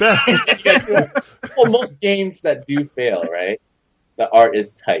 well, most games that do fail, right? The art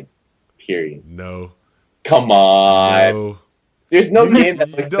is tight. Period. No. Come on. No. There's no game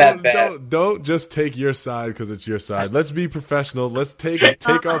that looks that bad. Don't just take your side because it's your side. Let's be professional. Let's take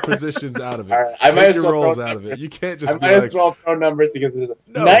our positions out of it. Right, I might take your roles out of it. You can't just. I might as well throw numbers because it's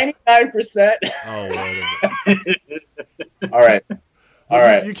 99%. Oh, whatever. All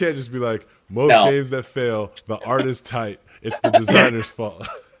right. You can't just be like most games that fail. The art is tight. It's the designer's fault.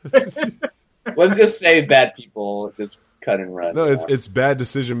 Let's just say bad people just cut and run. No, it's bad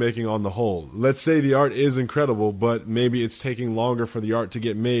decision making on the whole. Let's say the art is incredible, but maybe it's taking longer for the art to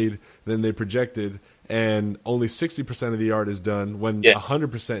get made than they projected, and only 60% of the art is done when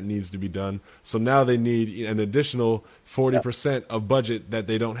 100% needs to be done. So now they need an additional 40% of budget that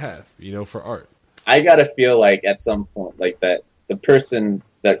they don't have, for art. I gotta feel like at some point, like that, the person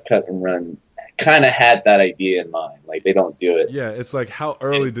that cut and run kind of had that idea in mind. Like they don't do it. Yeah, it's like how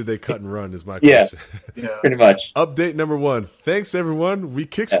early did they cut and run is my question. Yeah, pretty much. Update number 1. Thanks everyone. We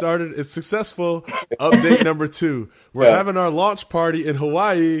kickstarted. It's successful. Update number 2. We're having our launch party in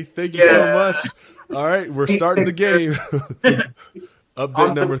Hawaii. Thank you so much. All right, we're starting the game.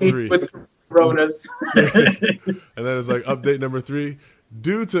 Update number 3. With Coronas. And then it's like update number 3.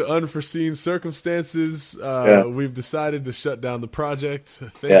 Due to unforeseen circumstances, we've decided to shut down the project.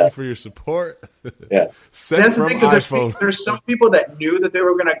 Thank you for your support. Sent from iPhone. There's some people that knew that they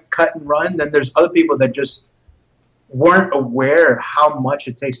were going to cut and run. Then there's other people that just weren't aware how much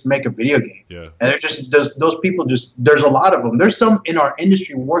it takes to make a video game. Yeah. And they're just those people. There's a lot of them. There's some in our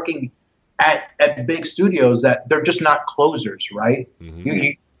industry working at big studios that they're just not closers, right? Mm-hmm.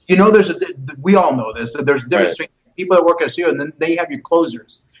 We all know this. There's difference between people that work at a studio, and then they have your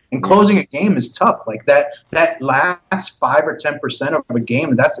closers. And closing a game is tough. Like that last 5 or 10% of a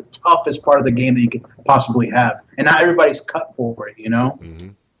game, that's the toughest part of the game that you could possibly have. And not everybody's cut for it, Mm-hmm.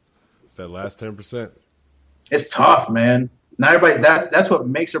 It's that last 10%. It's tough, man. Not everybody's. That's what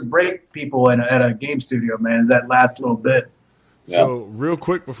makes or break people at a game studio, man. Is that last little bit. So real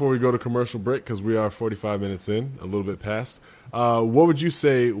quick before we go to commercial break, because we are 45 minutes in, a little bit past, what would you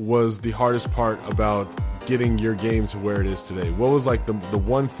say was the hardest part about getting your game to where it is today? What was like the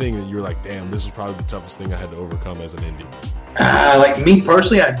one thing that you were like, damn, this is probably the toughest thing I had to overcome as an indie? Like me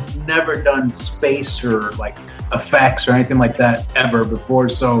personally, I've never done space or like effects or anything like that ever before.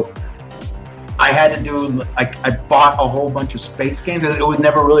 So I had to do I bought a whole bunch of space games. It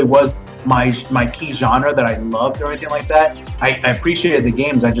never really was my key genre that I loved or anything like that. I appreciated the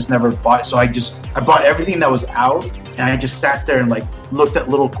games. I just never bought. So I bought everything that was out, and I just sat there and like looked at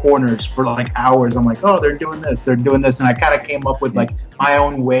little corners for like hours. I'm like, oh, they're doing this, and I kind of came up with like my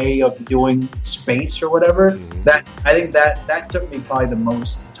own way of doing space or whatever. That I think that took me probably the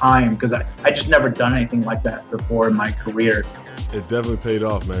most time, because I just never done anything like that before in my career. It definitely paid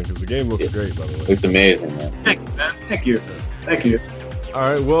off, man, because the game looks great, by the way. It's amazing, man. Thanks, man. Thank you. All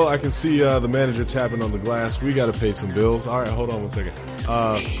right, well, I can see the manager tapping on the glass. We got to pay some bills. All right, hold on one second.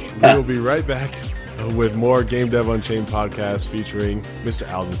 We'll be right back with more Game Dev Unchained podcast featuring Mr.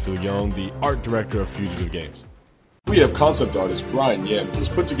 Alden Fillion, the art director of Fugitive Games. We have concept artist Brian Yim, who's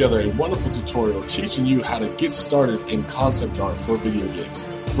put together a wonderful tutorial teaching you how to get started in concept art for video games.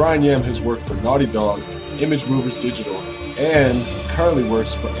 Brian Yim has worked for Naughty Dog, Image Movers Digital, and currently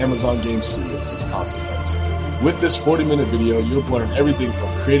works for Amazon Game Studios as a concept artist. With this 40-minute video, you'll learn everything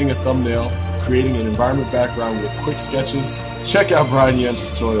from creating a thumbnail, creating an environment background with quick sketches. Check out Brian Yim's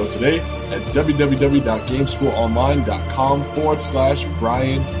tutorial today at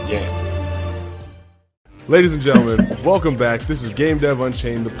www.gameschoolonline.com/Brian Yim. Ladies and gentlemen, welcome back. This is Game Dev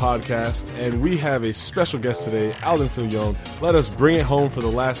Unchained, the podcast, and we have a special guest today, Alden Fillion. Let us bring it home for the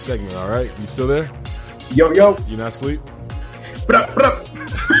last segment, all right? You still there? Yo. You not asleep? Brook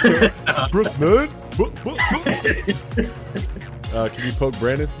nerd? Can you poke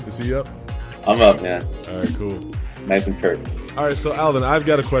Brandon? Is he up? I'm up, man. All right, cool. Nice and curt. All right, so Alden, I've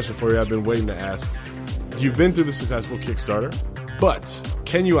got a question for you. I've been waiting to ask. You've been through the successful Kickstarter, but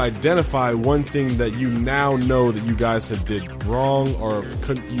can you identify one thing that you now know that you guys have did wrong, or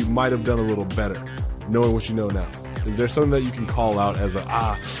you might have done a little better, knowing what you know now? Is there something that you can call out as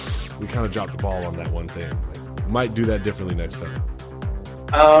we kind of dropped the ball on that one thing? Like, might do that differently next time.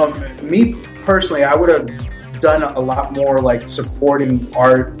 Me personally, I would have done a lot more like supporting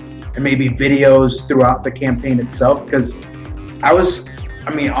art and maybe videos throughout the campaign itself, because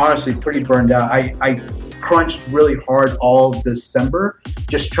honestly, pretty burned out. I crunched really hard all of December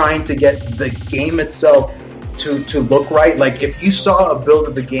just trying to get the game itself to look right. Like, if you saw a build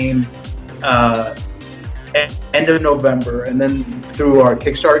of the game end of November and then through our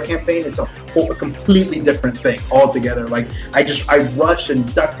Kickstarter campaign, it's a completely different thing altogether. Like, I rushed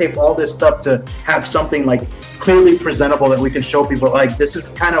and duct taped all this stuff to have something like clearly presentable that we can show people, like, this is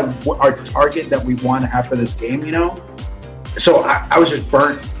kind of our target that we want to have for this game, you know? So I was just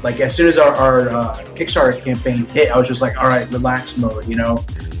burnt. Like, as soon as our Kickstarter campaign hit, I was just like, all right, relax mode, you know?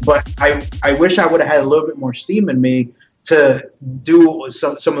 But I wish I would have had a little bit more steam in me to do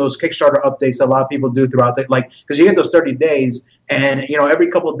some of those Kickstarter updates that a lot of people do throughout the, like, because you get those 30 days, and, you know, every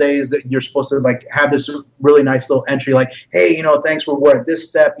couple of days that you're supposed to, like, have this really nice little entry, like, hey, you know, thanks, we're at this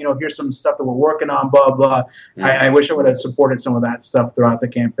step, you know, here's some stuff that we're working on, blah, blah. Mm-hmm. I wish I would have supported some of that stuff throughout the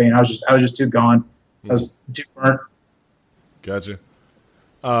campaign. I was just too gone. Mm-hmm. I was too burnt. Gotcha.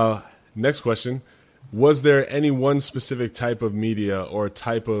 Next question. Was there any one specific type of media or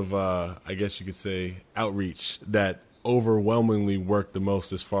type of, I guess you could say, outreach that overwhelmingly worked the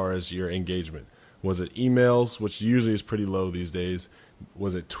most as far as your engagement? Was it emails, which usually is pretty low these days?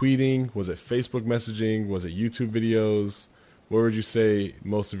 Was it tweeting? Was it Facebook messaging? Was it YouTube videos? Where would you say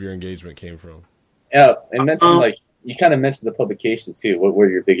most of your engagement came from? Yeah, and mentioned, like, you kind of mentioned the publication too. What were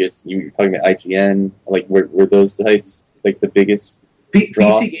your biggest? You were talking about IGN. Like, were those sites like the biggest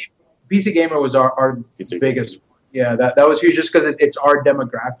draws? PC Gamer was our biggest. Yeah, that was huge just because it's our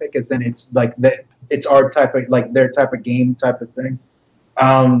demographic. It's like it's our type of, like, their type of game type of thing.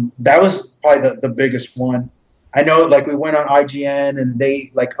 That was probably the biggest one. I know, like, we went on IGN and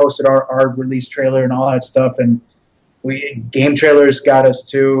they, like, hosted our release trailer and all that stuff, and Game Trailers got us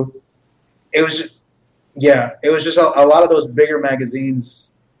too. It was just a lot of those bigger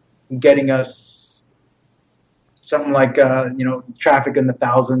magazines getting us something like traffic in the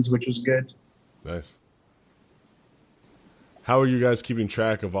thousands, which was good. Nice. How are you guys keeping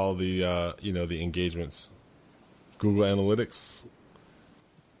track of all the the engagements? Google Analytics?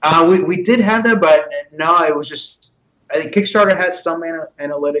 We did have that, but no, it was just, I think Kickstarter has some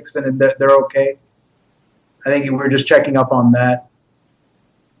analytics and they're okay. I think we're just checking up on that.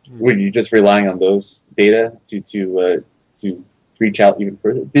 Were you just relying on those data to reach out even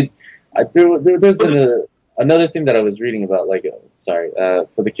further? There's another thing that I was reading about, like,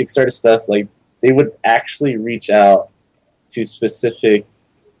 for the Kickstarter stuff, like, they would actually reach out to specific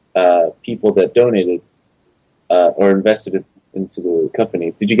people that donated or invested into the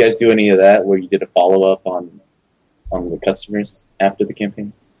company. Did you guys do any of that, where you did a follow-up on the customers after the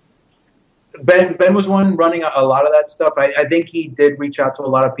campaign? Ben was one running a lot of that stuff. I think he did reach out to a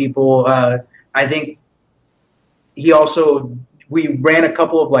lot of people. I think he also we ran a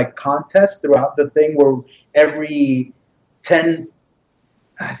couple of like contests throughout the thing where every 10,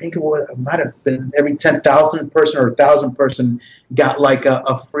 I think it might have been every 10,000 person or 1,000 person got like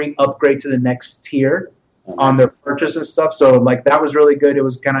a free upgrade to the next tier on their purchase and stuff. So like that was really good. It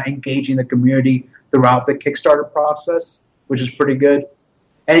was kind of engaging the community throughout the Kickstarter process, which is pretty good.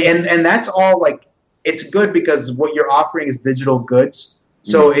 And that's all like, it's good because what you're offering is digital goods.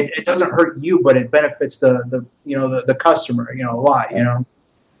 So it doesn't hurt you, but it benefits the customer, a lot, And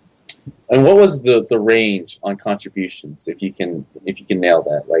what was the range on contributions, if you can nail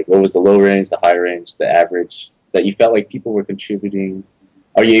that? Like, what was the low range, the high range, the average that you felt like people were contributing?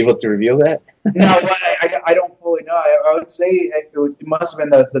 Are you able to reveal that? No, I don't fully know. I would say it must have been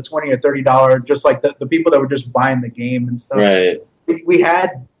the $20 or $30, just like the people that were just buying the game and stuff. Right. We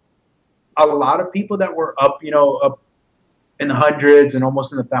had a lot of people that were up in the hundreds and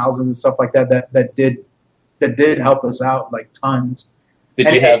almost in the thousands and stuff like that did help us out like tons.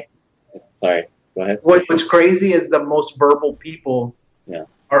 Did you have? Sorry, go ahead. What's crazy is the most verbal people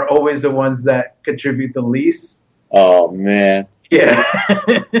are always the ones that contribute the least. Oh man. Yeah.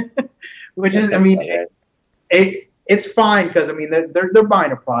 Which is, I mean, it's fine because I mean they're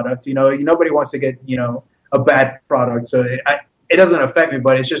buying a product. Nobody wants to get a bad product, so it doesn't affect me.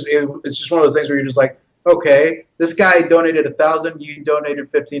 But it's just one of those things where you're just like, okay, this guy donated $1,000, you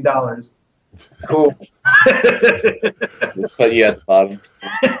donated $15. Cool. Let's put you at the bottom.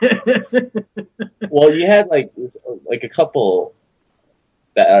 Well, you had like a couple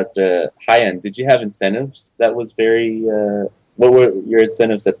that at the high end. Did you have incentives that was very? What were your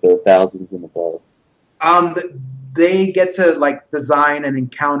incentives at the thousands and above? They get to like design and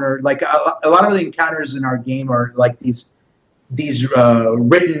encounter like a lot of the encounters in our game are like these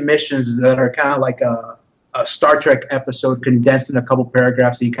written missions that are kind of like a Star Trek episode condensed in a couple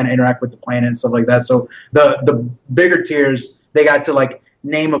paragraphs, so you kind of interact with the planet and stuff like that. So the bigger tiers, they got to like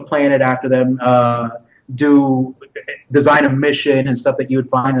name a planet after them, design a mission and stuff that you would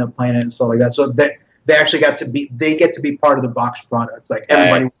find in a planet and stuff like that. So they actually get to be part of the box products. Like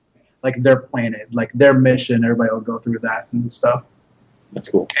everybody, like their planet, like their mission, everybody will go through that and stuff. That's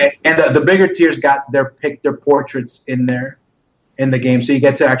cool. And the bigger tiers got their portraits in there in the game, so you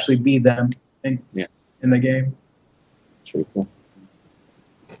get to actually be them in the game. That's pretty cool.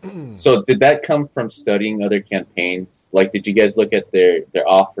 So did that come from studying other campaigns? Like, did you guys look at their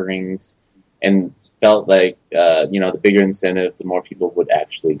offerings and felt like the bigger incentive, the more people would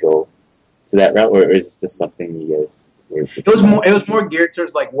actually go to that route, or is it just something you guys were just it was more geared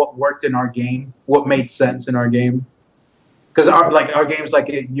towards like what worked in our game, what made sense in our game. Because our game's like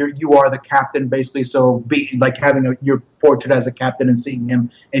you are the captain basically, so like having your portrait as a captain and seeing him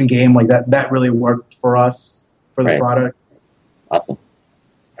in game like that really worked for us for the product. Awesome.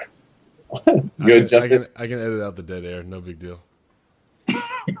 Good. I can edit out the dead air. No big deal.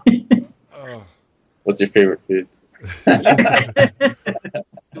 What's your favorite food?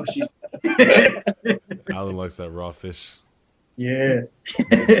 Sushi. Alan likes that raw fish. Yeah.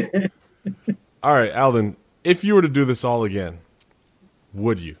 All right, Alden. If you were to do this all again,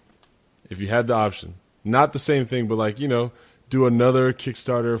 would you? If you had the option. Not the same thing, but like, do another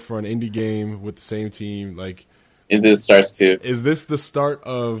Kickstarter for an indie game with the same team. Like, It starts to. Is this the start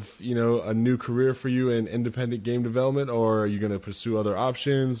of, a new career for you in independent game development, or are you going to pursue other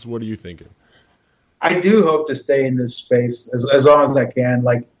options? What are you thinking? I do hope to stay in this space as long as I can.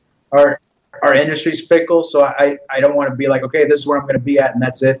 Like, our industry's fickle, so I don't want to be like, okay, this is where I'm going to be at, and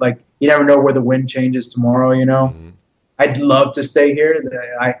that's it. Like, you never know where the wind changes tomorrow, Mm-hmm. I'd love to stay here.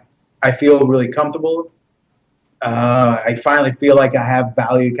 I feel really comfortable. I finally feel like I have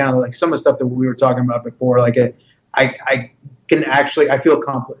value, kind of like some of the stuff that we were talking about before. Like, I feel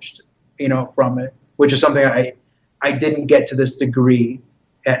accomplished, from it, which is something I didn't get to this degree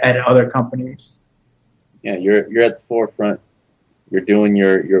at other companies. Yeah, you're at the forefront. You're doing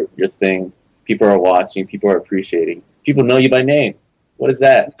your thing. People are watching. People are appreciating. People know you by name. What is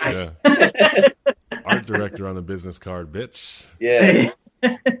that? Yeah. Art director on the business card, bitch. Yeah.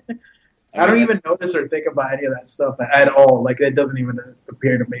 I don't even notice or think about any of that stuff at all. Like, it doesn't even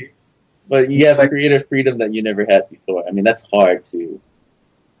appear to me. But you have creative freedom that you never had before. I mean, that's hard to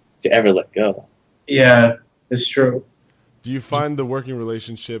ever let go. Yeah, it's true. Do you find the working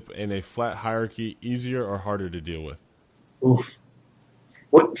relationship in a flat hierarchy easier or harder to deal with? Oof.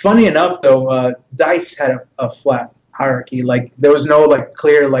 Funny enough, though, DICE had a flat hierarchy. Like, there was no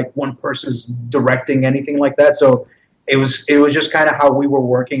clear one person's directing anything like that. So it was just kind of how we were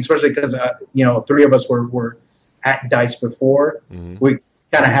working, especially because three of us were at DICE before. Mm-hmm. We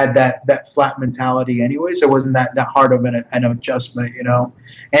kind of had that flat mentality anyway, so it wasn't that hard of an adjustment,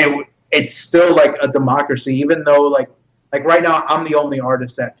 And it's still like a democracy, even though like right now, I'm the only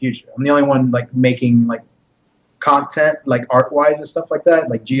artist at Future. I'm the only one like making like content, like art wise and stuff like that,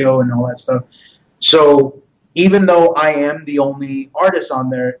 like Geo and all that stuff. So even though I am the only artist on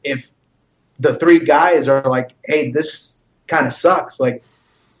there, if the three guys are like, "Hey, this kind of sucks," like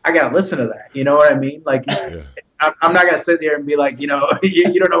I gotta listen to that. You know what I mean? Like, yeah. I'm not gonna sit there and be like, you don't know what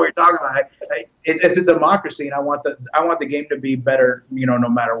you're talking about. It's a democracy, and I want the game to be better, no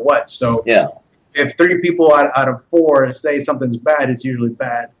matter what. So yeah, if 3 people out of 4 say something's bad, it's usually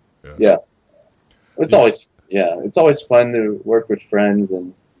bad. Yeah, it's always fun to work with friends,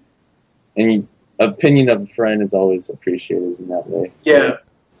 and opinion of a friend is always appreciated in that way. Yeah,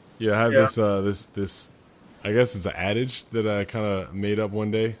 yeah. I have this. I guess it's an adage that I kind of made up one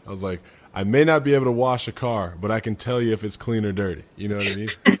day. I was like, I may not be able to wash a car, but I can tell you if it's clean or dirty. You know what I mean?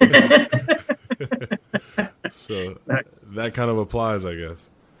 So that kind of applies, I guess.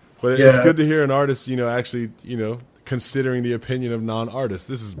 But it's good to hear an artist, actually, considering the opinion of non-artists.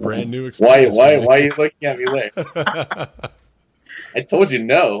 This is brand new experience. Why are you looking at me like? I told you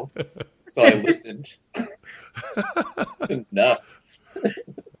no, so I listened. No.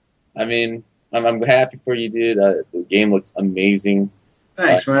 I mean, I'm happy for you, dude. The game looks amazing.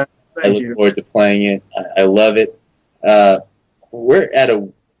 Thanks, man. I look forward to playing it. I love it. We're at a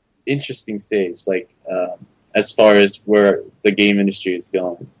interesting stage, as far as where the game industry is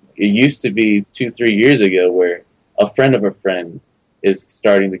going. It used to be 2-3 years ago where a friend of a friend is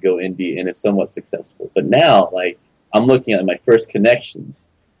starting to go indie and is somewhat successful. But now, I'm looking at my first connections,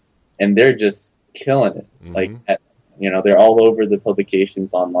 and they're just killing it. Mm-hmm. They're all over the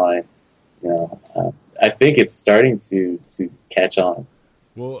publications online. I think it's starting to catch on.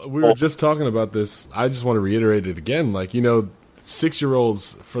 Well, we were just talking about this. I just want to reiterate it again.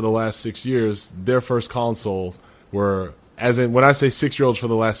 6-year-olds for the last 6 years, their first consoles were, as in when I say 6-year-olds for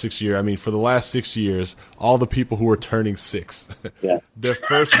the last 6 years, I mean for the last 6 years, all the people who were turning 6. Yeah. Their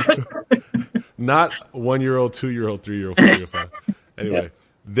first, not 1-year-old, 2-year-old, 3-year-old, 4-year-old, 5. Anyway,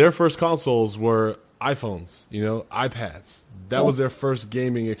 their first consoles were iPhones, iPads. That was their first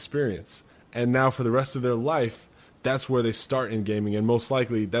gaming experience. And now for the rest of their life, that's where they start in gaming, and most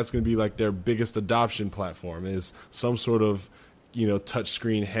likely that's going to be their biggest adoption platform is some sort of,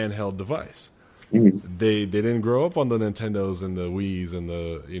 touchscreen handheld device. Mm-hmm. They didn't grow up on the Nintendos and the Wiis and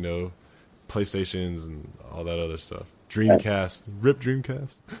the PlayStations and all that other stuff. Dreamcast, rip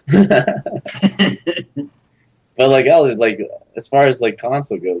Dreamcast. But as far as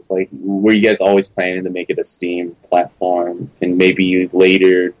console goes, were you guys always planning to make it a Steam platform, and maybe you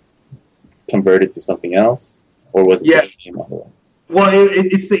later convert it to something else? Or was it just Steam all the way? Well,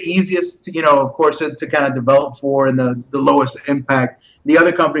 it's the easiest, of course, to kind of develop for, and the lowest impact. The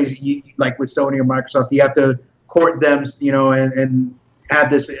other companies, like with Sony or Microsoft, you have to court them, and have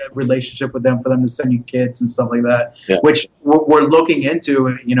this relationship with them for them to send you kits and stuff like that, which we're looking into,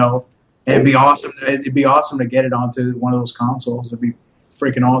 and it'd be awesome. It'd be awesome to get it onto one of those consoles. It'd be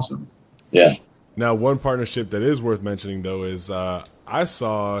freaking awesome. Yeah. Now, one partnership that is worth mentioning, though, is I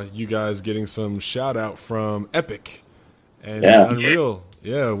saw you guys getting some shout-out from Epic and Unreal.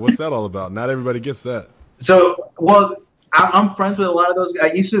 Yeah, what's that all about? Not everybody gets that. So, I'm friends with a lot of those.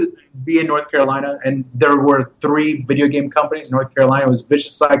 I used to be in North Carolina, and there were 3 video game companies in North Carolina. It was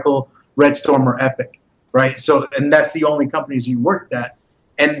Vicious Cycle, Red Storm, or Epic, right? So, and that's the only companies you worked at.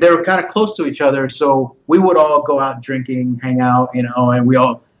 And they were kind of close to each other, so we would all go out drinking, hang out, and we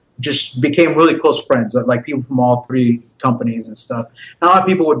all just became really close friends, people from all 3 companies and stuff. And a lot of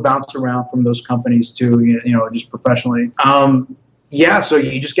people would bounce around from those companies too, just professionally. So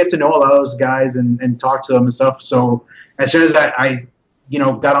you just get to know a lot of those guys and talk to them and stuff. So as soon as I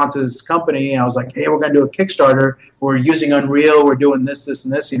got onto this company, I was like, hey, we're going to do a Kickstarter. We're using Unreal. We're doing this,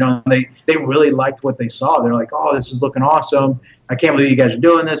 and this. And they really liked what they saw. They're like, oh, this is looking awesome. I can't believe you guys are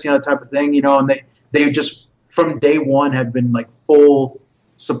doing this, type of thing, And they just from day one have been full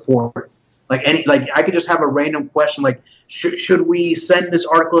support. I could just have a random question should we send this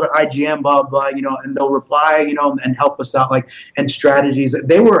article to IGN, blah blah, and they'll reply, and help us out, and strategies.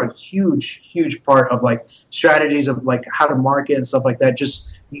 They were a huge part of strategies of how to market and stuff like that.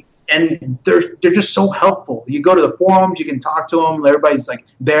 And they're just so helpful. You go to the forums, you can talk to them. Everybody's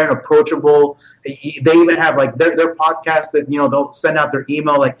there and approachable. They even have their podcast that they'll send out their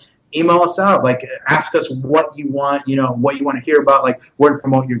email email us out, ask us what you want, what you want to hear about, where to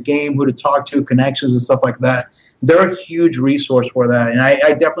promote your game, who to talk to, connections and stuff like that. They're a huge resource for that. And I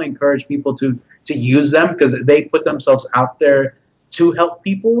definitely encourage people to use them because they put themselves out there to help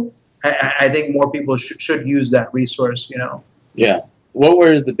people. I think more people should use that resource, Yeah. What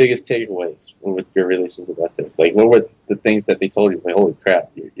were the biggest takeaways with your relationship with Epic? What were the things that they told you? Holy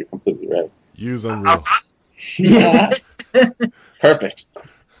crap, you're completely right. Use Unreal. Yeah. Perfect.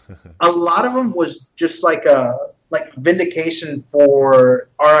 A lot of them was just like a vindication for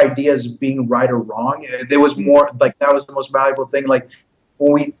our ideas being right or wrong. There was more like that was the most valuable thing. Like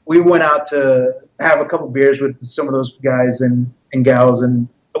when we went out to have a couple beers with some of those guys and gals, and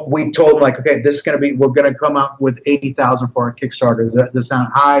we told them like, okay, this is we're gonna come out with 80,000 for our Kickstarter. Does that sound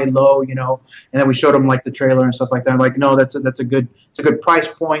high, low, you know? And then we showed them like the trailer and stuff like that. I'm like, no, that's a good price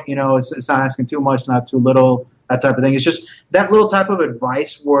point. You know, it's not asking too much, not too little, that type of thing. It's just that little type of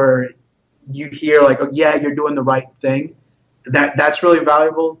advice where you hear like, oh yeah, you're doing the right thing. That's really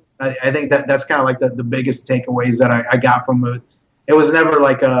valuable. I think that's kind of like the biggest takeaways that I got from it. It was never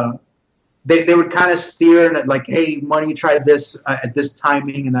like they would kind of steer at like, hey, money, try this at this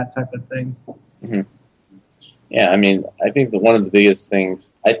timing and that type of thing. Mm-hmm. Yeah, I mean, I think that one of the biggest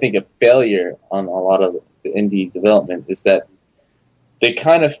things, I think a failure on a lot of the indie development is that they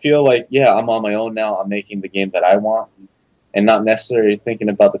kind of feel like, yeah, I'm on my own now, I'm making the game that I want, and not necessarily thinking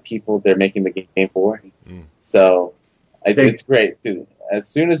about the people they're making the game for. So it's great, too. As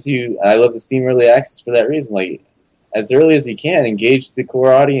soon as I love the Steam Early Access for that reason, like, as early as you can, engage the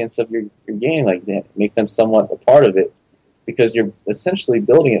core audience of your game, like make them somewhat a part of it, because you're essentially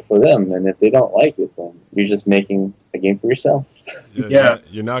building it for them. And if they don't like it, then you're just making a game for yourself. Yeah.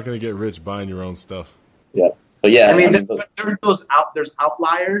 You're not going to get rich buying your own stuff. Yeah, but yeah, I mean there's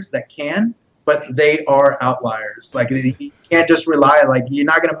outliers that can, but they are outliers. Like you can't just rely. Like you're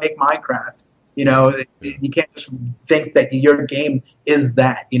not going to make Minecraft. You know, you can't just think that your game is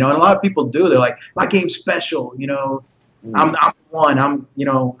that, you know, and a lot of people do. They're like, my game's special, you know, I'm one, I'm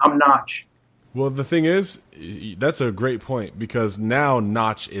Notch. Well, the thing is, that's a great point, because now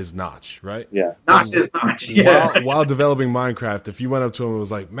Notch is Notch, right? Yeah. Notch is Notch, yeah. While developing Minecraft, if you went up to him and was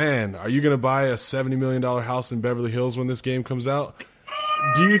like, man, are you going to buy a $70 million house in Beverly Hills when this game comes out?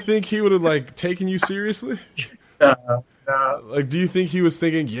 Do you think he would have, like, taken you seriously? Like, do you think he was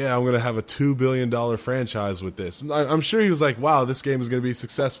thinking, yeah, I'm going to have a $2 billion franchise with this? I'm sure he was like, wow, this game is going to be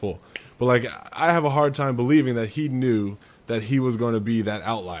successful. But, like, I have a hard time believing that he knew that he was going to be that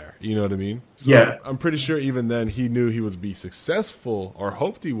outlier. You know what I mean? So yeah. I'm pretty sure even then he knew he would be successful, or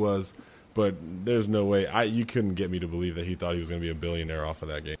hoped he was, but there's no way. You couldn't get me to believe that he thought he was going to be a billionaire off of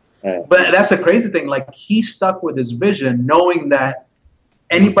that game. But that's the crazy thing. Like, he stuck with his vision, knowing that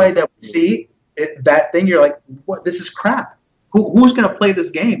anybody that we see that thing, you're like, what? This is crap. Who's going to play this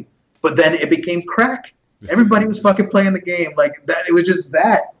game? But then it became crack. Everybody was fucking playing the game like that. It was just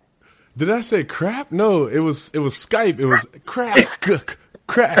that. Did I say crap? No, it was Skype. It was crack,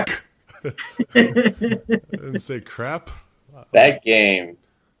 crack. I didn't say crap. That game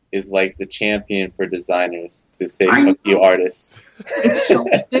is like the champion for designers to say fuck you artists. It's so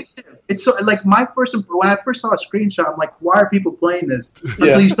addictive. It's so like when I first saw a screenshot, I'm like, why are people playing this?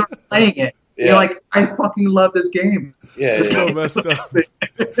 Until you start playing it. Yeah. You're like, I fucking love this game. Yeah, it's so messed up.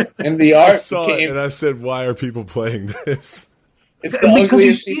 And the art I saw it and I said, why are people playing this? It's the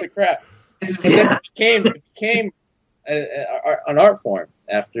ugliest piece of crap. It became an art form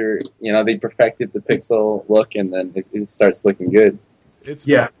after, you know, they perfected the pixel look, and then it starts looking good.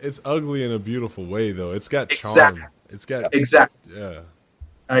 It's ugly in a beautiful way, though. It's got charm. It's got exactly. Yeah,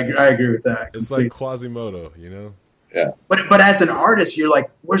 I agree with that. It's completely. Like Quasimodo, you know. Yeah. But as an artist, you're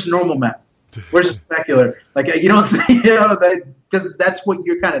like, where's normal map? Where's the specular? Like, you don't see, you know, that, because that's what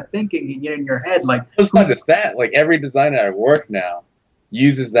you're kind of thinking, you know, in your head. Like, it's not just that. Like, every designer at work now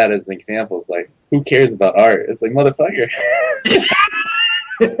uses that as an example. It's like, who cares about art? It's like, motherfucker.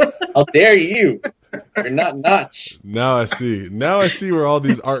 How dare you? You're not Notch. Now I see where all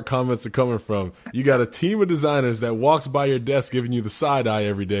these art comments are coming from. You got a team of designers that walks by your desk giving you the side eye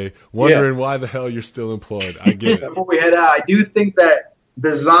every day, wondering why the hell you're still employed. I get it. Before we head out, I do think that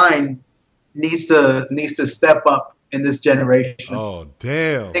design needs to step up in this generation. Oh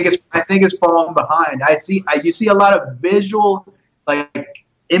damn! I think it's falling behind. You see a lot of visual like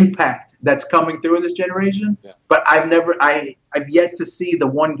impact that's coming through in this generation, but I've yet to see the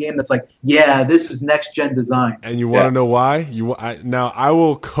one game that's like, yeah, this is next gen design. And you want to know why? Now I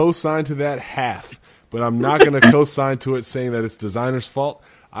will co-sign to that half, but I'm not going to co-sign to it saying that it's designers' fault.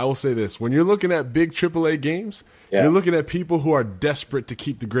 I will say this: when you're looking at big AAA games, you're looking at people who are desperate to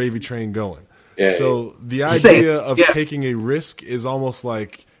keep the gravy train going. So the idea of taking a risk is almost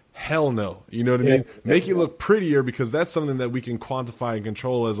like, hell no. You know what I mean? Make it look prettier, because that's something that we can quantify and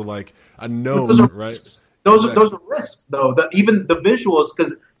control as a known, right? Those are risks, though. Even the visuals,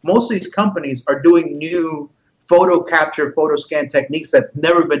 because most of these companies are doing new photo capture, photo scan techniques that have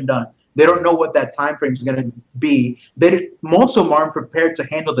never been done. They don't know what that time frame is going to be. Most of them aren't prepared to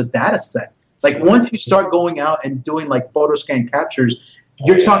handle the data set. Like, once you start going out and doing like photo scan captures,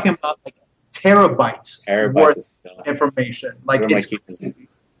 you're talking about like terabytes of worth stuff. of information. Like What am I it's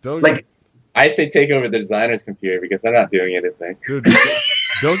keeping? like I say take over the designer's computer because I'm not doing anything. Dude,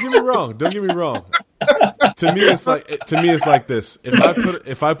 don't get me wrong. Don't get me wrong. To me, it's like this.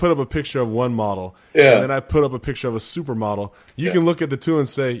 If I put up a picture of one model and then I put up a picture of a supermodel, you can look at the two and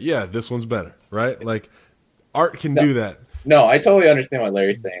say, yeah, this one's better, right? Like art can do that. No, I totally understand what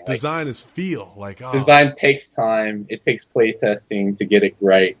Larry's saying. Like, Design is feel. Like design takes time. It takes play testing to get it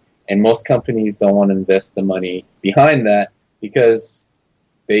right, and most companies don't want to invest the money behind that because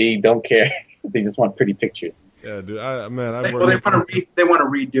they don't care. They just want pretty pictures. Yeah, dude. they want to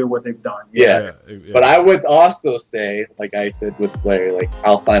redo what they've done. Yeah. But I would also say, like I said with Larry, like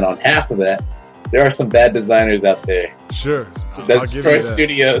I'll sign on half of that. There are some bad designers out there. Sure. That destroy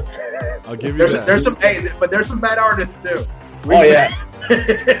studios. I'll give you that. There's some bad artists too. But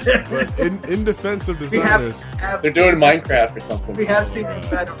in defense of designers, they're doing Minecraft or something. We have seen some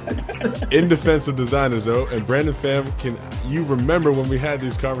bad artists. In defense of designers, though, and Brandon fam, can you remember when we had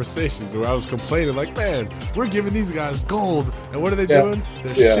these conversations where I was complaining, like, man, we're giving these guys gold, and what are they doing?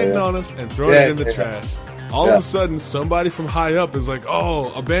 They're shitting on us and throwing it in the trash. All of a sudden, somebody from high up is like,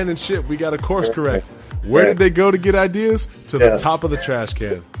 oh, abandoned ship, we got to course correct. Where did they go to get ideas? To the top of the trash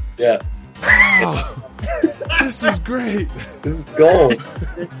can. Yeah. Oh, this is great. This is gold.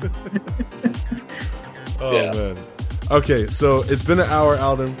 Man. Okay, so it's been an hour,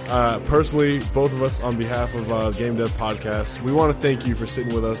 Alden. Personally, both of us on behalf of Game Dev Podcast, we want to thank you for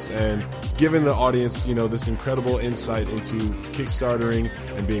sitting with us and giving the audience, this incredible insight into Kickstartering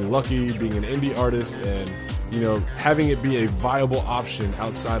and being lucky, being an indie artist, and having it be a viable option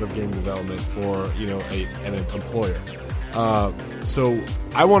outside of game development for an employer. So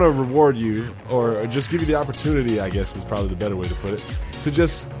I want to reward you, or just give you the opportunity, I guess is probably the better way to put it, to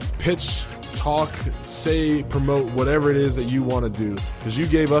just pitch, talk, say, promote whatever it is that you want to do, because you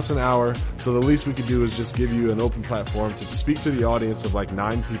gave us an hour, so the least we could do is just give you an open platform to speak to the audience of like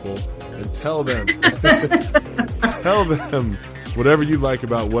 9 people and tell them whatever you'd like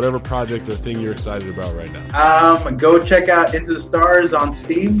about whatever project or thing you're excited about right now. Go check out Into the Stars on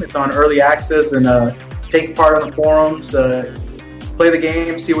Steam. It's on early access, and take part on the forums, play the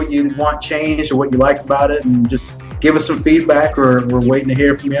game, see what you want changed or what you like about it, and just give us some feedback. We're waiting to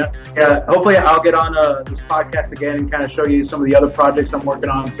hear from you. Hopefully I'll get on this podcast again and kind of show you some of the other projects I'm working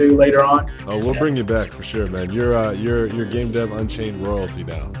on too later on. Oh, we'll bring you back for sure, man. You're Game Dev Unchained royalty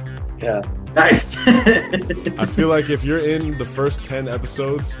now. Yeah. Nice. I feel like if you're in the first 10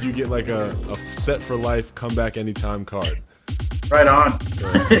 episodes, you get like a set for life, come back anytime card. Right on.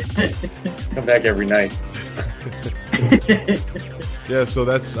 Come back every night. Yeah, so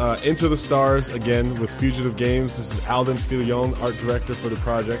that's Into the Stars, again, with Fugitive Games. This is Alden Filion, art director for the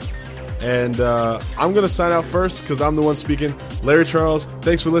project. And I'm going to sign out first because I'm the one speaking. Larry Charles,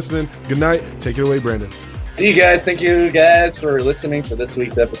 thanks for listening. Good night. Take it away, Brandon. See you guys. Thank you guys for listening for this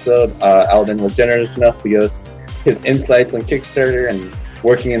week's episode. Alden was generous enough to give us his insights on Kickstarter and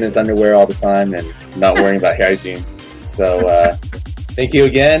working in his underwear all the time and not worrying about hygiene. So thank you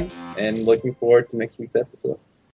again, and looking forward to next week's episode.